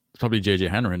 it's probably JJ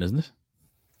Hanrahan, isn't it?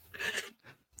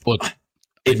 But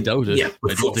I doubt it. Yeah,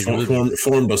 but I don't think it will be.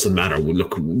 form doesn't matter.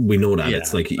 Look, we know that. Yeah,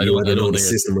 It's like I you don't. either I know don't the think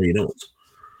it. system or you don't.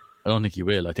 I don't think he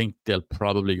will. I think they'll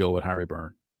probably go with Harry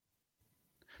Byrne,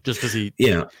 just because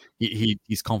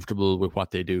he's comfortable with what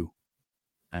they do,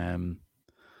 and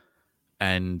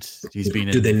he's been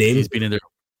in. He's been in there.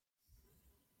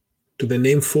 Do they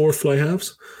name 4 fly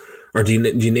halves, or do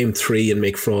you name 3 and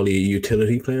make Frawley a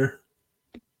utility player?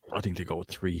 I think they go with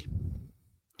 3.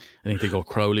 I think they go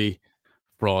Crowley,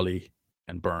 Frawley,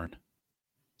 and Byrne.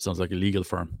 Sounds like a legal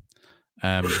firm.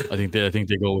 I think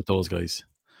they go with those guys.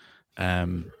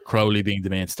 Crowley being the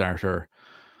main starter,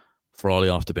 Frawley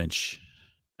off the bench,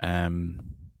 and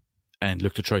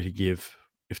look to try to give,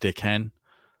 if they can,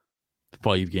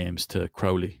 5 games to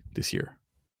Crowley this year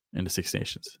in the Six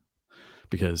Nations,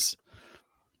 because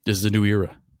this is a new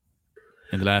era.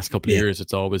 In the last couple of years,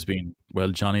 it's always been, well,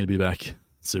 Johnny will be back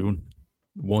soon,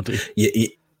 won't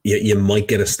he? You might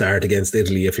get a start against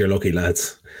Italy if you're lucky,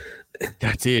 lads.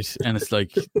 That's it. And it's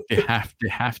like they have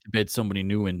to bed somebody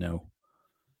new in now.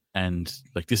 And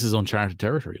like, this is uncharted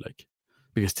territory, like,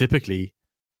 because typically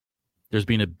there's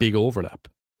been a big overlap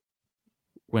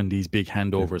when these big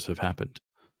handovers have happened.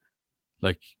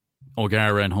 Like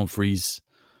O'Gara and Humphreys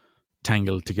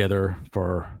tangled together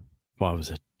for, what was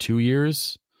it, 2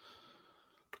 years?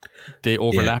 They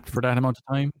overlapped for that amount of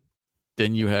time.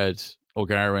 Then you had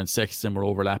O'Gara and Sexton were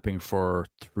overlapping for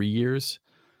 3 years.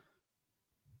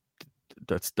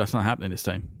 That's not happening this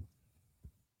time.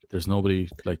 There's nobody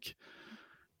like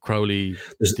Crowley.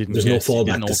 There's no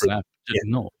fallback. Didn't overlap.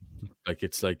 No, like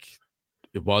it's like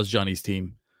it was Johnny's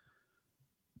team.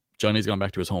 Johnny's gone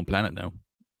back to his home planet now,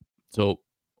 so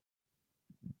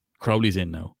Crowley's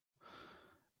in now,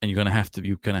 and you have to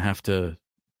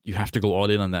go all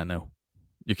in on that now.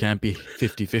 You can't be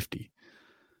 50-50.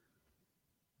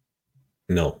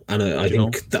 No, and I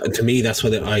think that, to me, that's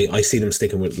what I see them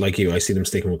sticking with. Like you, I see them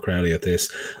sticking with Crowley at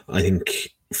this. I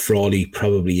think Frawley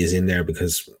probably is in there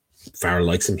because Farrell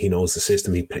likes him. He knows the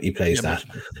system. He plays that.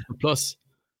 Plus,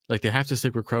 like, they have to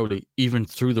stick with Crowley even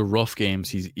through the rough games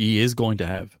he is going to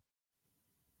have.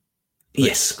 Like,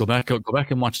 yes, go back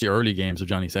and watch the early games of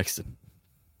Johnny Sexton.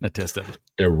 That test of it.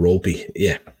 They're ropey.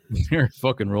 Yeah, they're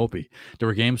fucking ropey. There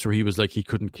were games where he was like he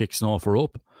couldn't kick snow off a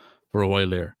rope for a while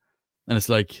there, and it's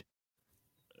like,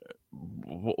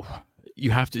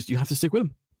 you have to stick with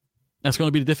him. That's going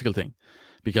to be the difficult thing,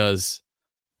 because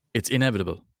it's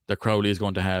inevitable that Crowley is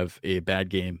going to have a bad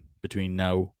game between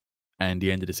now and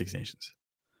the end of the Six Nations.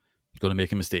 He's going to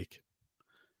make a mistake.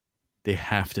 They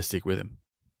have to stick with him.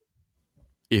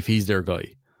 If he's their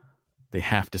guy, they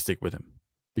have to stick with him,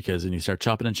 because when you start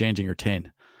chopping and changing your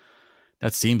 10,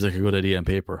 that seems like a good idea on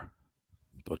paper,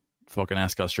 but fucking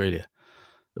ask Australia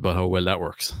about how well that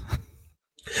works.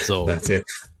 So that's it.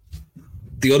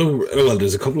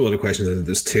 There's a couple of other questions.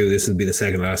 There's 2. This will be the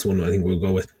second last one I think we'll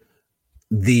go with.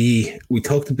 We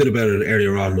talked a bit about it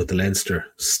earlier on with the Leinster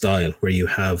style, where you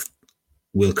have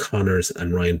Will Connors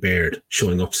and Ryan Baird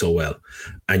showing up so well,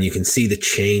 and you can see the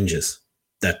changes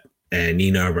that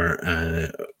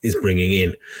Nienaber is bringing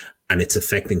in, and it's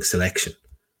affecting selection.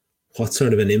 What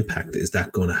sort of an impact is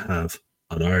that going to have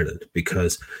on Ireland?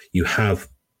 Because you have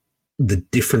the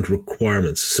different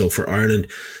requirements. So for Ireland,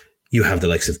 you have the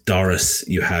likes of Doris,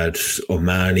 you had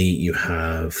O'Mahony, you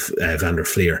have Van der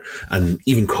Fleer, and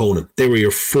even Conan. They were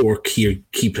your 4 key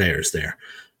players there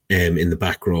in the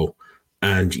back row,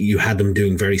 and you had them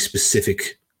doing very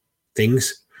specific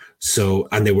things. So,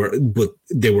 and they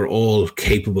were all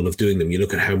capable of doing them. You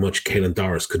look at how much Caelan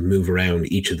Doris could move around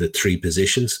each of the 3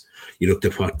 positions. You looked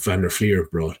at what Van der Fleer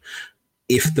brought.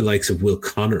 If the likes of Will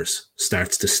Connors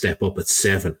starts to step up at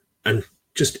 7 and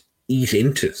just eat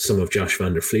into some of Josh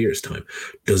Van der Fleer's time,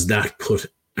 does that put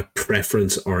a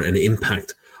preference or an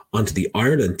impact onto the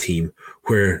Ireland team,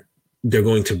 where they're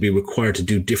going to be required to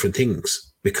do different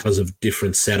things because of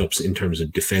different setups in terms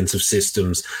of defensive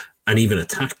systems and even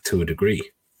attack to a degree?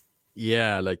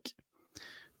 Yeah, like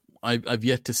I've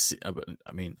yet to see.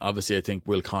 I mean, obviously, I think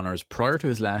Will Connors, prior to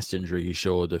his last injury, he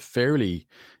showed a fairly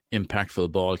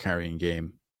impactful ball carrying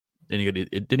game. Then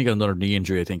he got another knee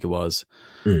injury, I think it was.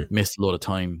 Missed a lot of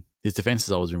time. His defense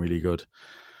has always been really good.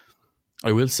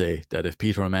 I will say that if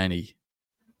Peter O'Mahony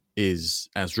is,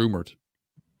 as rumoured,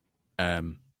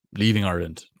 leaving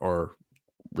Ireland or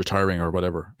retiring or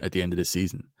whatever at the end of this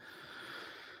season,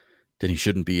 then he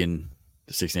shouldn't be in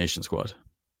the Six Nations squad.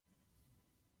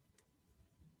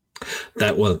 I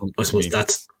suppose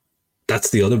that's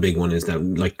the other big one, is that,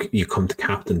 like, you come to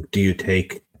captain. Do you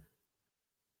take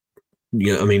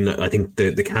Yeah, I mean, I think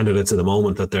the candidates at the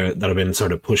moment that have been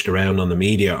sort of pushed around on the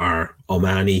media are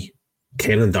O'Mahony.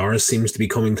 Caelan Doris seems to be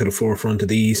coming to the forefront of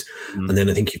these. And then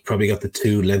I think you've probably got the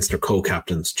two Leinster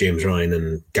co-captains, James Ryan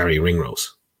and Gary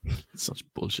Ringrose. Such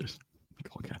bullshit.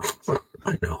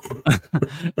 I know.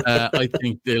 I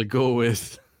think they'll go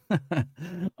with.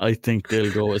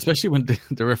 Especially when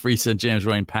the referee sent James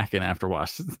Ryan packing after what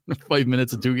 5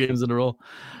 minutes of 2 games in a row.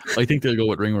 I think they'll go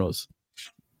with Ringrose.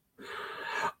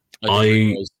 I think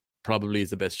Ringrose probably is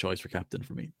the best choice for captain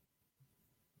for me.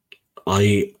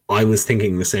 I was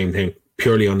thinking the same thing,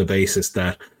 purely on the basis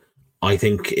that I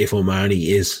think if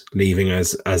O'Mahony is leaving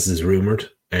as is rumoured,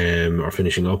 or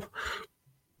finishing up,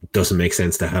 it doesn't make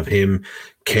sense to have him.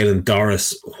 Caelan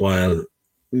Doris, while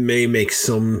may make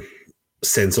some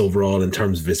sense overall in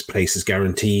terms of his place is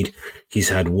guaranteed, he's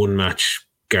had one match,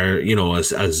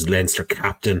 as Leinster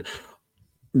captain.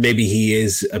 Maybe he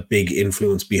is a big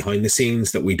influence behind the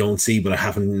scenes that we don't see, but I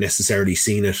haven't necessarily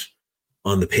seen it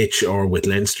on the pitch or with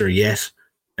Leinster yet,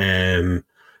 in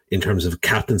terms of a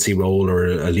captaincy role or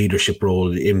a leadership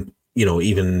role in,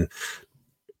 even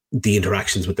the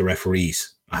interactions with the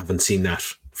referees. I haven't seen that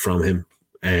from him.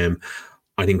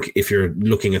 I think if you're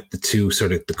looking at the two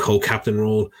sort of the co-captain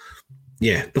role,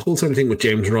 yeah, the whole sort of thing with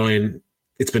James Ryan,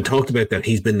 it's been talked about that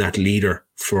he's been that leader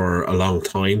for a long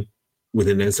time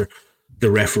within Leinster. The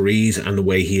referees and the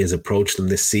way he has approached them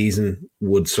this season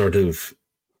would sort of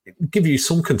give you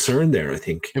some concern there, I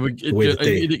think.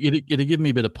 It'd give me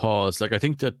a bit of pause. Like, I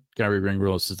think that Gary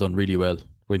Ringrose has done really well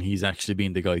when he's actually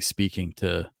been the guy speaking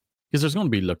to, because there's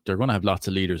going to be, they're going to have lots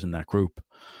of leaders in that group.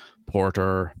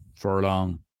 Porter,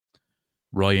 Furlong,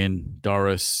 Ryan,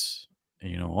 Doris,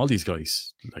 all these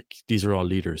guys, like, these are all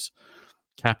leaders.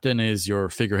 Captain is your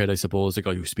figurehead, I suppose, the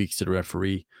guy who speaks to the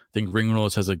referee. I think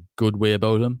Ringrose has a good way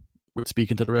about him with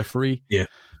speaking to the referee. Yeah.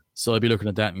 So I'd be looking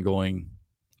at that and going,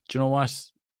 do you know what?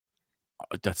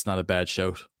 That's not a bad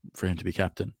shout for him to be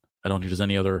captain. I don't think there's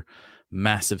any other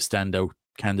massive standout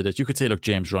candidate. You could say, look,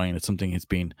 James Ryan, it's something that's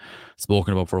been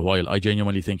spoken about for a while. I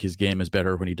genuinely think his game is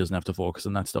better when he doesn't have to focus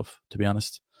on that stuff, to be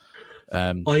honest.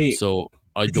 So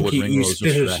I'd go with Ringrose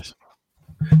just for that.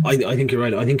 I think you're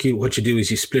right. I think what you do is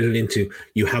you split it into,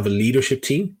 you have a leadership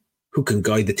team who can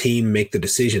guide the team, make the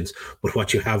decisions, but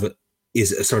what you have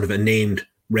is a sort of a named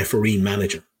referee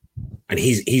manager. And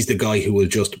he's the guy who will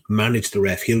just manage the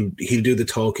ref. He'll do the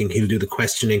talking, he'll do the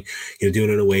questioning, he'll do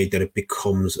it in a way that it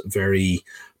becomes very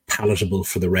palatable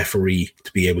for the referee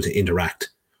to be able to interact.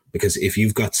 Because if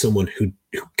you've got someone who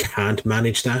can't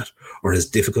manage that or has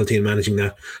difficulty in managing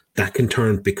that, that can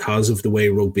turn, because of the way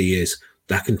rugby is,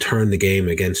 that can turn the game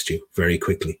against you very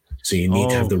quickly. So you need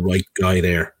to have the right guy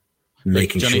there,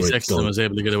 making Johnny sure Sexton it's done. was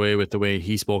able to get away with the way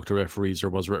he spoke to referees, or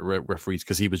was referees,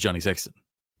 because he was Johnny Sexton.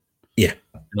 Yeah.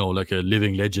 Like a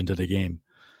living legend of the game.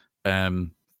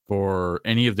 For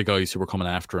any of the guys who were coming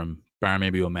after him, bar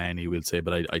maybe O'Mahony, we'll say,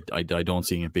 but I don't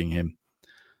see it being him.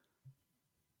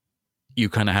 You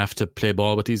kind of have to play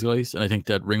ball with these guys, and I think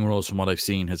that Ringrose, from what I've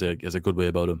seen, has a good way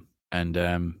about him, and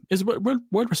is well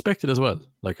respected as well.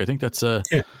 Like, I think that's I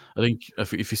think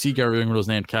if you see Gary Ringrose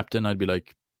named captain, I'd be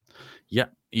like, yeah,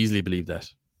 easily believe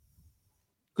that.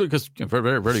 Good, because very,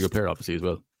 very, very good player, obviously, as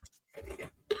well.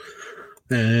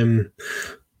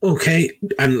 Okay,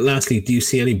 and lastly, do you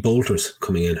see any bolters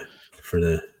coming in for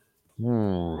the?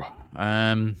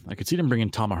 I could see them bringing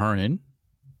Tom Ahern in.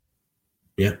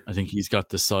 Yeah, I think he's got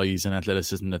the size and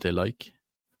athleticism that they like.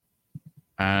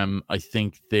 I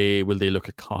think they look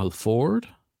at Cathal Ford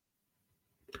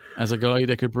as a guy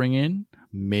they could bring in,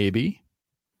 maybe.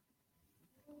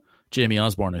 Jamie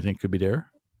Osborne, I think, could be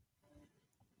there.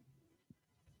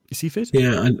 Is he fit?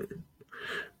 Yeah,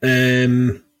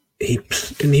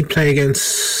 didn't he play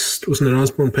against? Wasn't it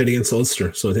Osborne played against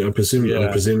Ulster? So I'm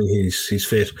presuming he's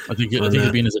fit. I think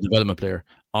he's been as a development player.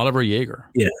 Oliver Jaeger.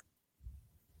 Yeah,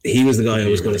 he was the guy I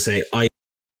was going to say.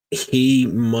 He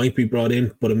might be brought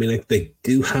in, but I mean, like, they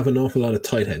do have an awful lot of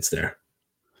tight heads there.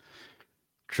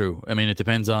 True. I mean, it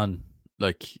depends on,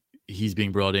 like, he's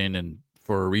being brought in and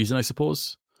for a reason, I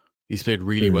suppose. He's played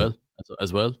really well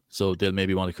as well, so they'll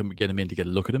maybe want to get him in to get a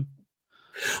look at him.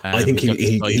 I think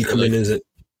he'll come in as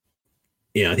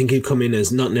I think he'll come in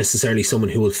as not necessarily someone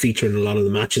who will feature in a lot of the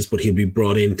matches, but he'll be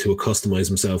brought in to customize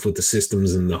himself with the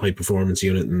systems and the high performance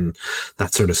unit and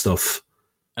that sort of stuff.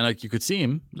 And, like, you could see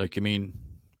him, like, I mean,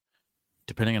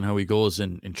 depending on how he goes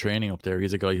in training up there,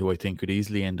 he's a guy who I think could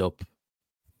easily end up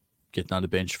getting on the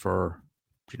bench for,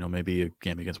 maybe a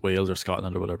game against Wales or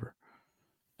Scotland or whatever.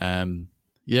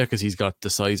 Yeah, because he's got the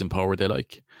size and power they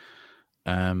like.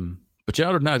 But yeah,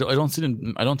 other than that, I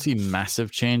don't see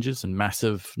massive changes and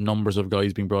massive numbers of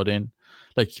guys being brought in.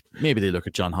 Like, maybe they look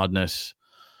at John Hodnett.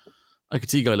 I could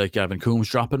see a guy like Gavin Coombs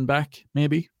dropping back,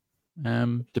 maybe,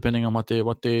 depending on what they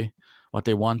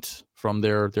want from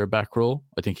their back row.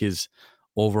 I think his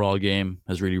overall game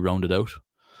has really rounded out.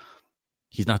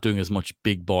 He's not doing as much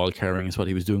big ball carrying as what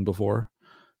he was doing before.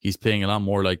 He's playing a lot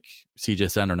more like CJ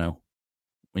Stander now,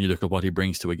 when you look at what he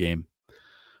brings to a game.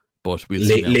 But we'll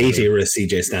see late era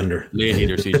CJ Stander. Late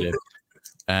era CJ.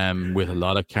 With a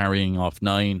lot of carrying off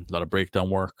 9, a lot of breakdown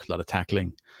work, a lot of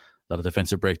tackling, a lot of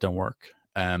defensive breakdown work.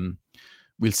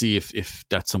 We'll see if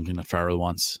that's something that Farrell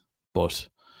wants. But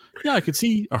yeah, I could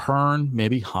see a Hearn,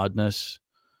 maybe Hodnett.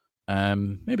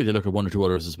 Maybe they look at one or two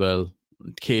others as well.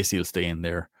 Casey will stay in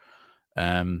there.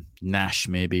 Nash,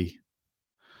 maybe.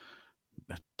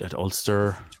 At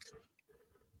Ulster.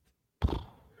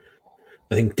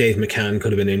 I think Dave McCann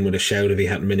could have been in with a shout if he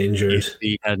hadn't been injured. If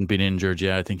he hadn't been injured,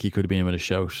 yeah, I think he could have been in with a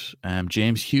shout.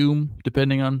 James Hume,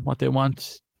 depending on what they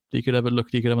want, they could have a look.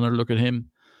 They could have another look at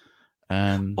him.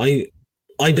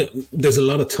 There's a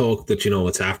lot of talk that,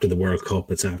 it's after the World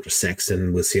Cup, it's after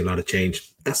Sexton, we'll see a lot of change.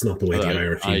 That's not the way the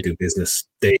IRFU do business.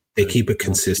 They keep it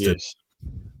consistent.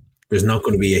 There's not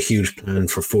going to be a huge plan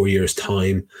for 4 years'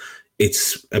 time.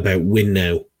 It's about win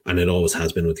now, and it always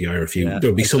has been with the IRFU. Yeah,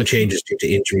 there'll be some changes due to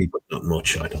injury, but not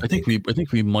much. I think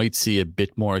we might see a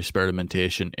bit more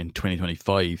experimentation in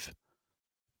 2025,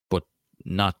 but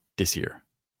not this year.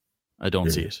 I don't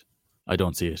see it. I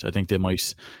think they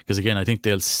might, because again, I think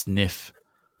they'll sniff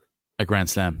a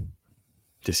Grand Slam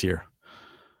this year.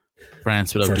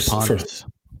 France without Dupont.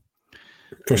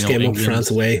 First game up,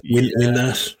 France away.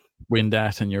 Win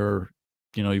that, and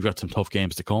you've got some tough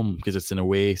games to come because it's an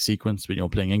away sequence, but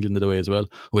playing England away as well,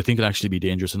 who I think will actually be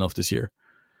dangerous enough this year.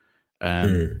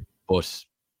 But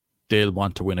they'll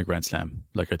want to win a Grand Slam.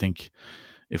 Like, I think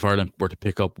if Ireland were to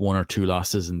pick up 1 or 2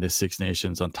 losses in this Six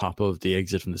Nations on top of the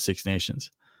exit from the Six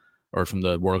Nations or from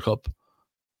the World Cup,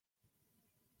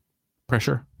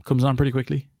 pressure comes on pretty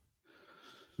quickly.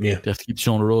 Yeah, they have to keep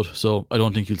showing the road. So I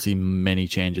don't think you'll see many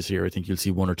changes here. I think you'll see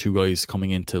 1 or 2 guys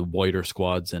coming into wider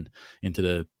squads and into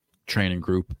the training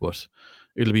group, but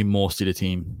it'll be mostly the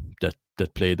team that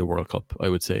played the World Cup, I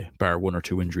would say, bar 1 or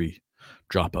 2 injury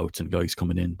dropouts and guys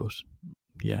coming in. But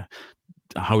yeah,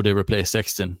 how they replace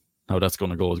Sexton, how that's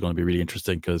going to go is going to be really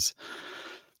interesting, because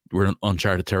we're in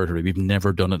uncharted territory. We've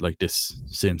never done it like this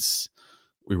since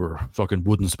we were fucking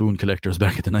wooden spoon collectors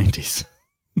back in the 90s.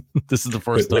 This is the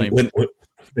first time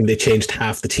when they changed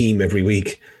half the team every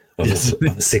week of a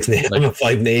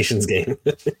 5 Nations game.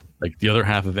 Like, the other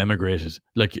half have emigrated.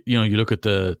 Like, you look at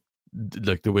the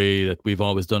way that we've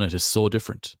always done it is so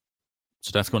different.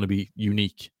 So that's going to be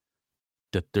unique,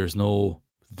 that there's no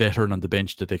veteran on the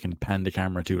bench that they can pan the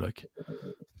camera to. Like,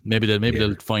 maybe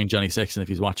they'll find Johnny Sexton if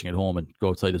he's watching at home and go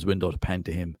outside his window to pan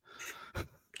to him.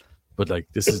 But like,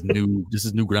 this is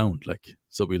new ground. Like,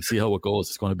 so we'll see how it goes.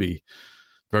 It's going to be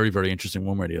very, very interesting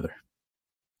one way or the other.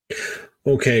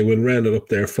 Okay, we'll round it up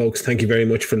there, folks. Thank you very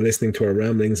much for listening to our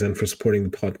ramblings and for supporting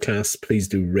the podcast. Please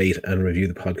do rate and review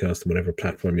the podcast on whatever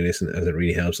platform you listen, as it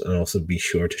really helps. And also be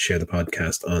sure to share the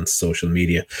podcast on social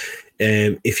media.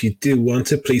 If you do want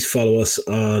to, please follow us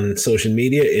on social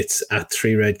media. It's at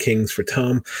 3 Red Kings for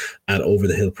Tom, at Over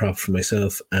the Hill Prop for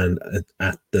myself, and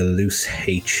at The Loose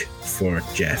H for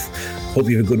Jeff. Hope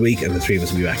you have a good week, and the 3 of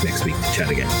us will be back next week to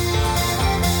chat again.